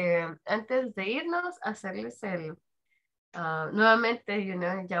 solamente antes de irnos, hacerles nuevamente,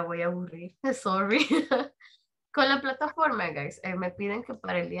 ya voy a aburrir, sorry. Con la plataforma, guys, me piden que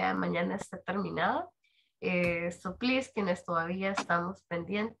para el día de mañana esté terminada. So, please, quienes todavía estamos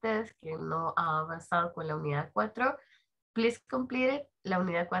pendientes, que no ha avanzado con la unidad 4, please complete it. La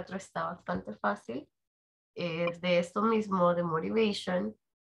unidad 4 está bastante fácil. de esto mismo, de motivation,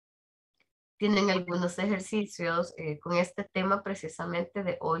 tienen algunos ejercicios con este tema precisamente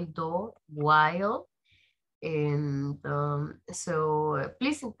de although, while. And so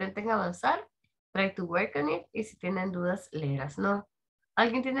please intenten avanzar, try to work on it, y si tienen dudas, leerás, ¿no?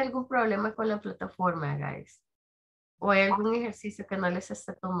 ¿Alguien tiene algún problema con la plataforma, guys? ¿O hay algún ejercicio que no les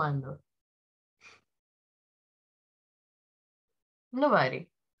esté tomando? Nobody.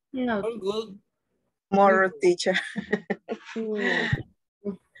 No. All good. More teacher.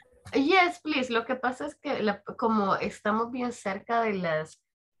 No. Yes, please. Lo que pasa es que como estamos bien cerca de las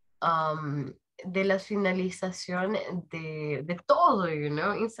finalizaciones de todo, you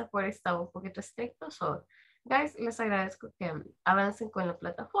know, Instagram está un poquito estricto, so guys, les agradezco que avancen con la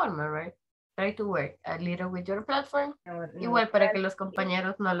plataforma, right? Try to work a little with your platform. Igual para que los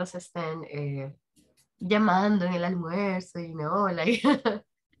compañeros no los estén llamando en el almuerzo, you know, like,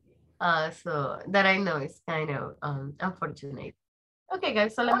 so that I know is kind of unfortunate. Okay,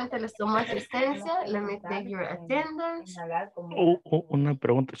 guys, solamente les tomo asistencia. Let me take your attendance. Una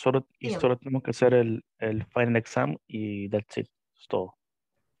pregunta, solo Dígame. tenemos que hacer el final exam y that's it, es todo.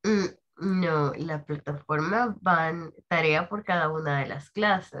 No, la plataforma van tarea por cada una de las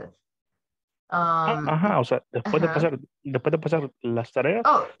clases. Ajá, o sea, después Ajá. de pasar las tareas,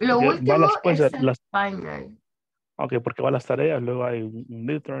 Oh, lo porque va último después es de el final. ok, porque va las tareas, luego hay un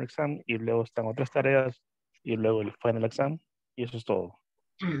midterm exam y luego están otras tareas y luego el final exam y eso es todo.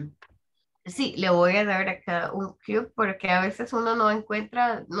 Sí, le voy a dar acá un cue porque a veces uno no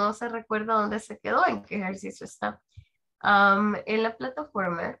encuentra, no se recuerda dónde se quedó, en qué ejercicio está. En la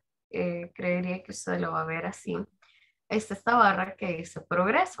plataforma, creería que usted lo va a ver así. Está esta barra que dice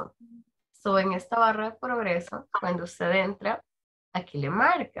progreso. So, en esta barra de progreso, cuando usted entra, aquí le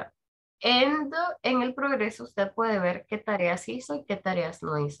marca. En el progreso usted puede ver qué tareas hizo y qué tareas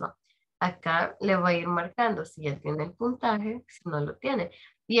no hizo. Acá le va a ir marcando si ya tiene el puntaje, si no lo tiene.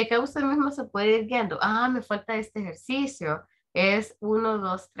 Y acá usted mismo se puede ir guiando. Ah, me falta este ejercicio. Es 1,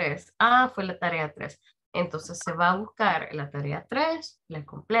 2, 3. Ah, fue la tarea 3. Entonces se va a buscar la tarea 3, la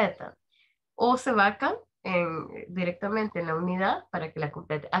completa. O se va acá directamente en la unidad para que la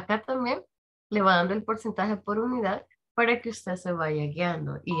complete. Acá también le va dando el porcentaje por unidad para que usted se vaya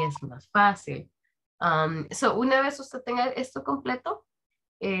guiando y es más fácil. So una vez usted tenga esto completo,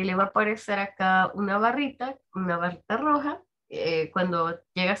 le va a aparecer acá una barrita roja. Cuando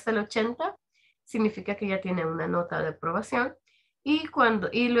llega hasta el 80, significa que ya tiene una nota de aprobación. Y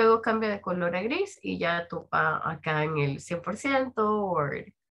luego cambia de color a gris y ya topa acá en el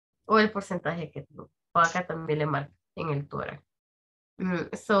 100% o el porcentaje que tuvo. O acá también le marca en el tórax.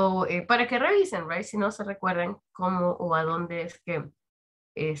 Para que revisen, right? Si no se recuerdan cómo o a dónde es que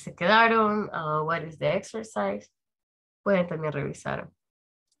se quedaron, what is the exercise, pueden también revisar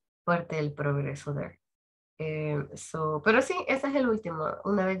parte del progreso there. Pero sí, ese es el último.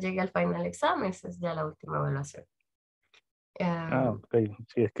 Una vez llegue al final exam, esa es ya la última evaluación. Ok,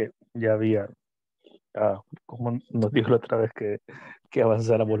 sí, es que ya había, como nos dijo la otra vez que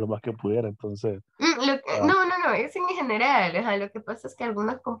avanzáramos lo más que pudiera, entonces. No, es en general. O sea, lo que pasa es que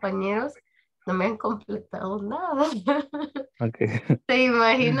algunos compañeros no me han completado nada. Okay. ¿Se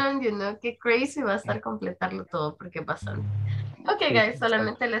imaginan, qué crazy va a estar completarlo todo? Porque pasan. Ok, Sí, guys,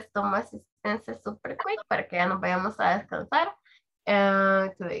 solamente les tomo asistencia super quick para que ya nos vayamos a descansar.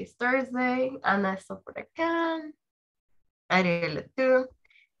 Today is Thursday. Ana está por acá. Ariel, tú.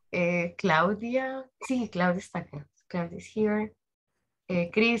 Claudia. Sí, Claudia está acá. Claudia is here.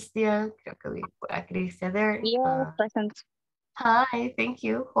 Cristian. Creo que vi a Cristian there. Yes, present. Hi, thank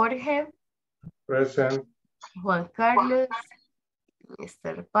you. Jorge. Present. Juan Carlos.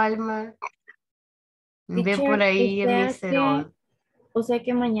 Mr. Palma. Ve Teacher, por ahí el miserón. O sea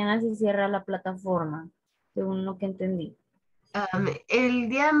que mañana se cierra la plataforma, según lo que entendí. El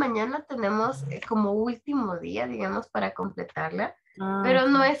día de mañana tenemos como último día, digamos, para completarla, pero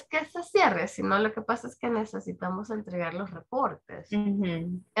no es que se cierre, sino lo que pasa es que necesitamos entregar los reportes.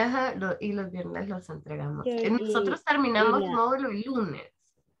 Ajá, y los viernes los entregamos. Nosotros terminamos módulo el lunes,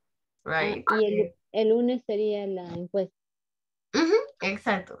 right? Y el lunes sería la encuesta.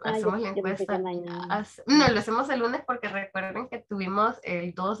 Exacto, hacemos la encuesta. No, lo hacemos el lunes porque recuerden que tuvimos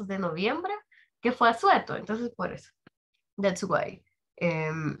el 2 de noviembre, que fue asueto, entonces por eso. That's why.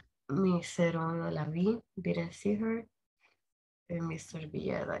 Mi cero no la vi. Didn't see her. Mr.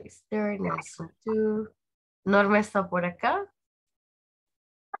 Villada is there. Nelson too. Norma está por acá.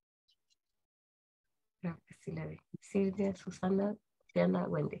 Creo que sí la vi. Silvia, Susana, Diana,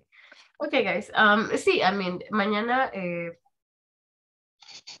 Wendy. Ok, guys. Sí, mañana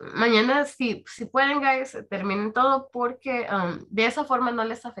mañana, si pueden, guys, terminen todo porque de esa forma no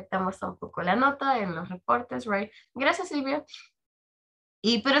les afectamos tampoco la nota en los reportes, right? Gracias, Silvia.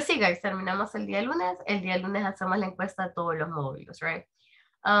 Pero sí, guys, terminamos el día lunes. El día lunes hacemos la encuesta a todos los módulos, right?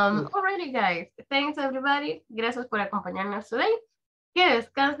 Alrighty, guys. Thanks, everybody. Gracias por acompañarnos today. Que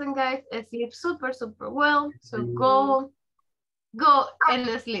descansen, guys. Sleep super, super well. So go and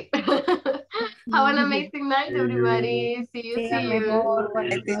sleep. Have an amazing night, everybody. See you. Mejor. Hi,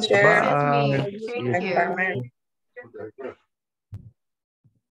 Bye. teacher. Thank you. Bye, Carmen.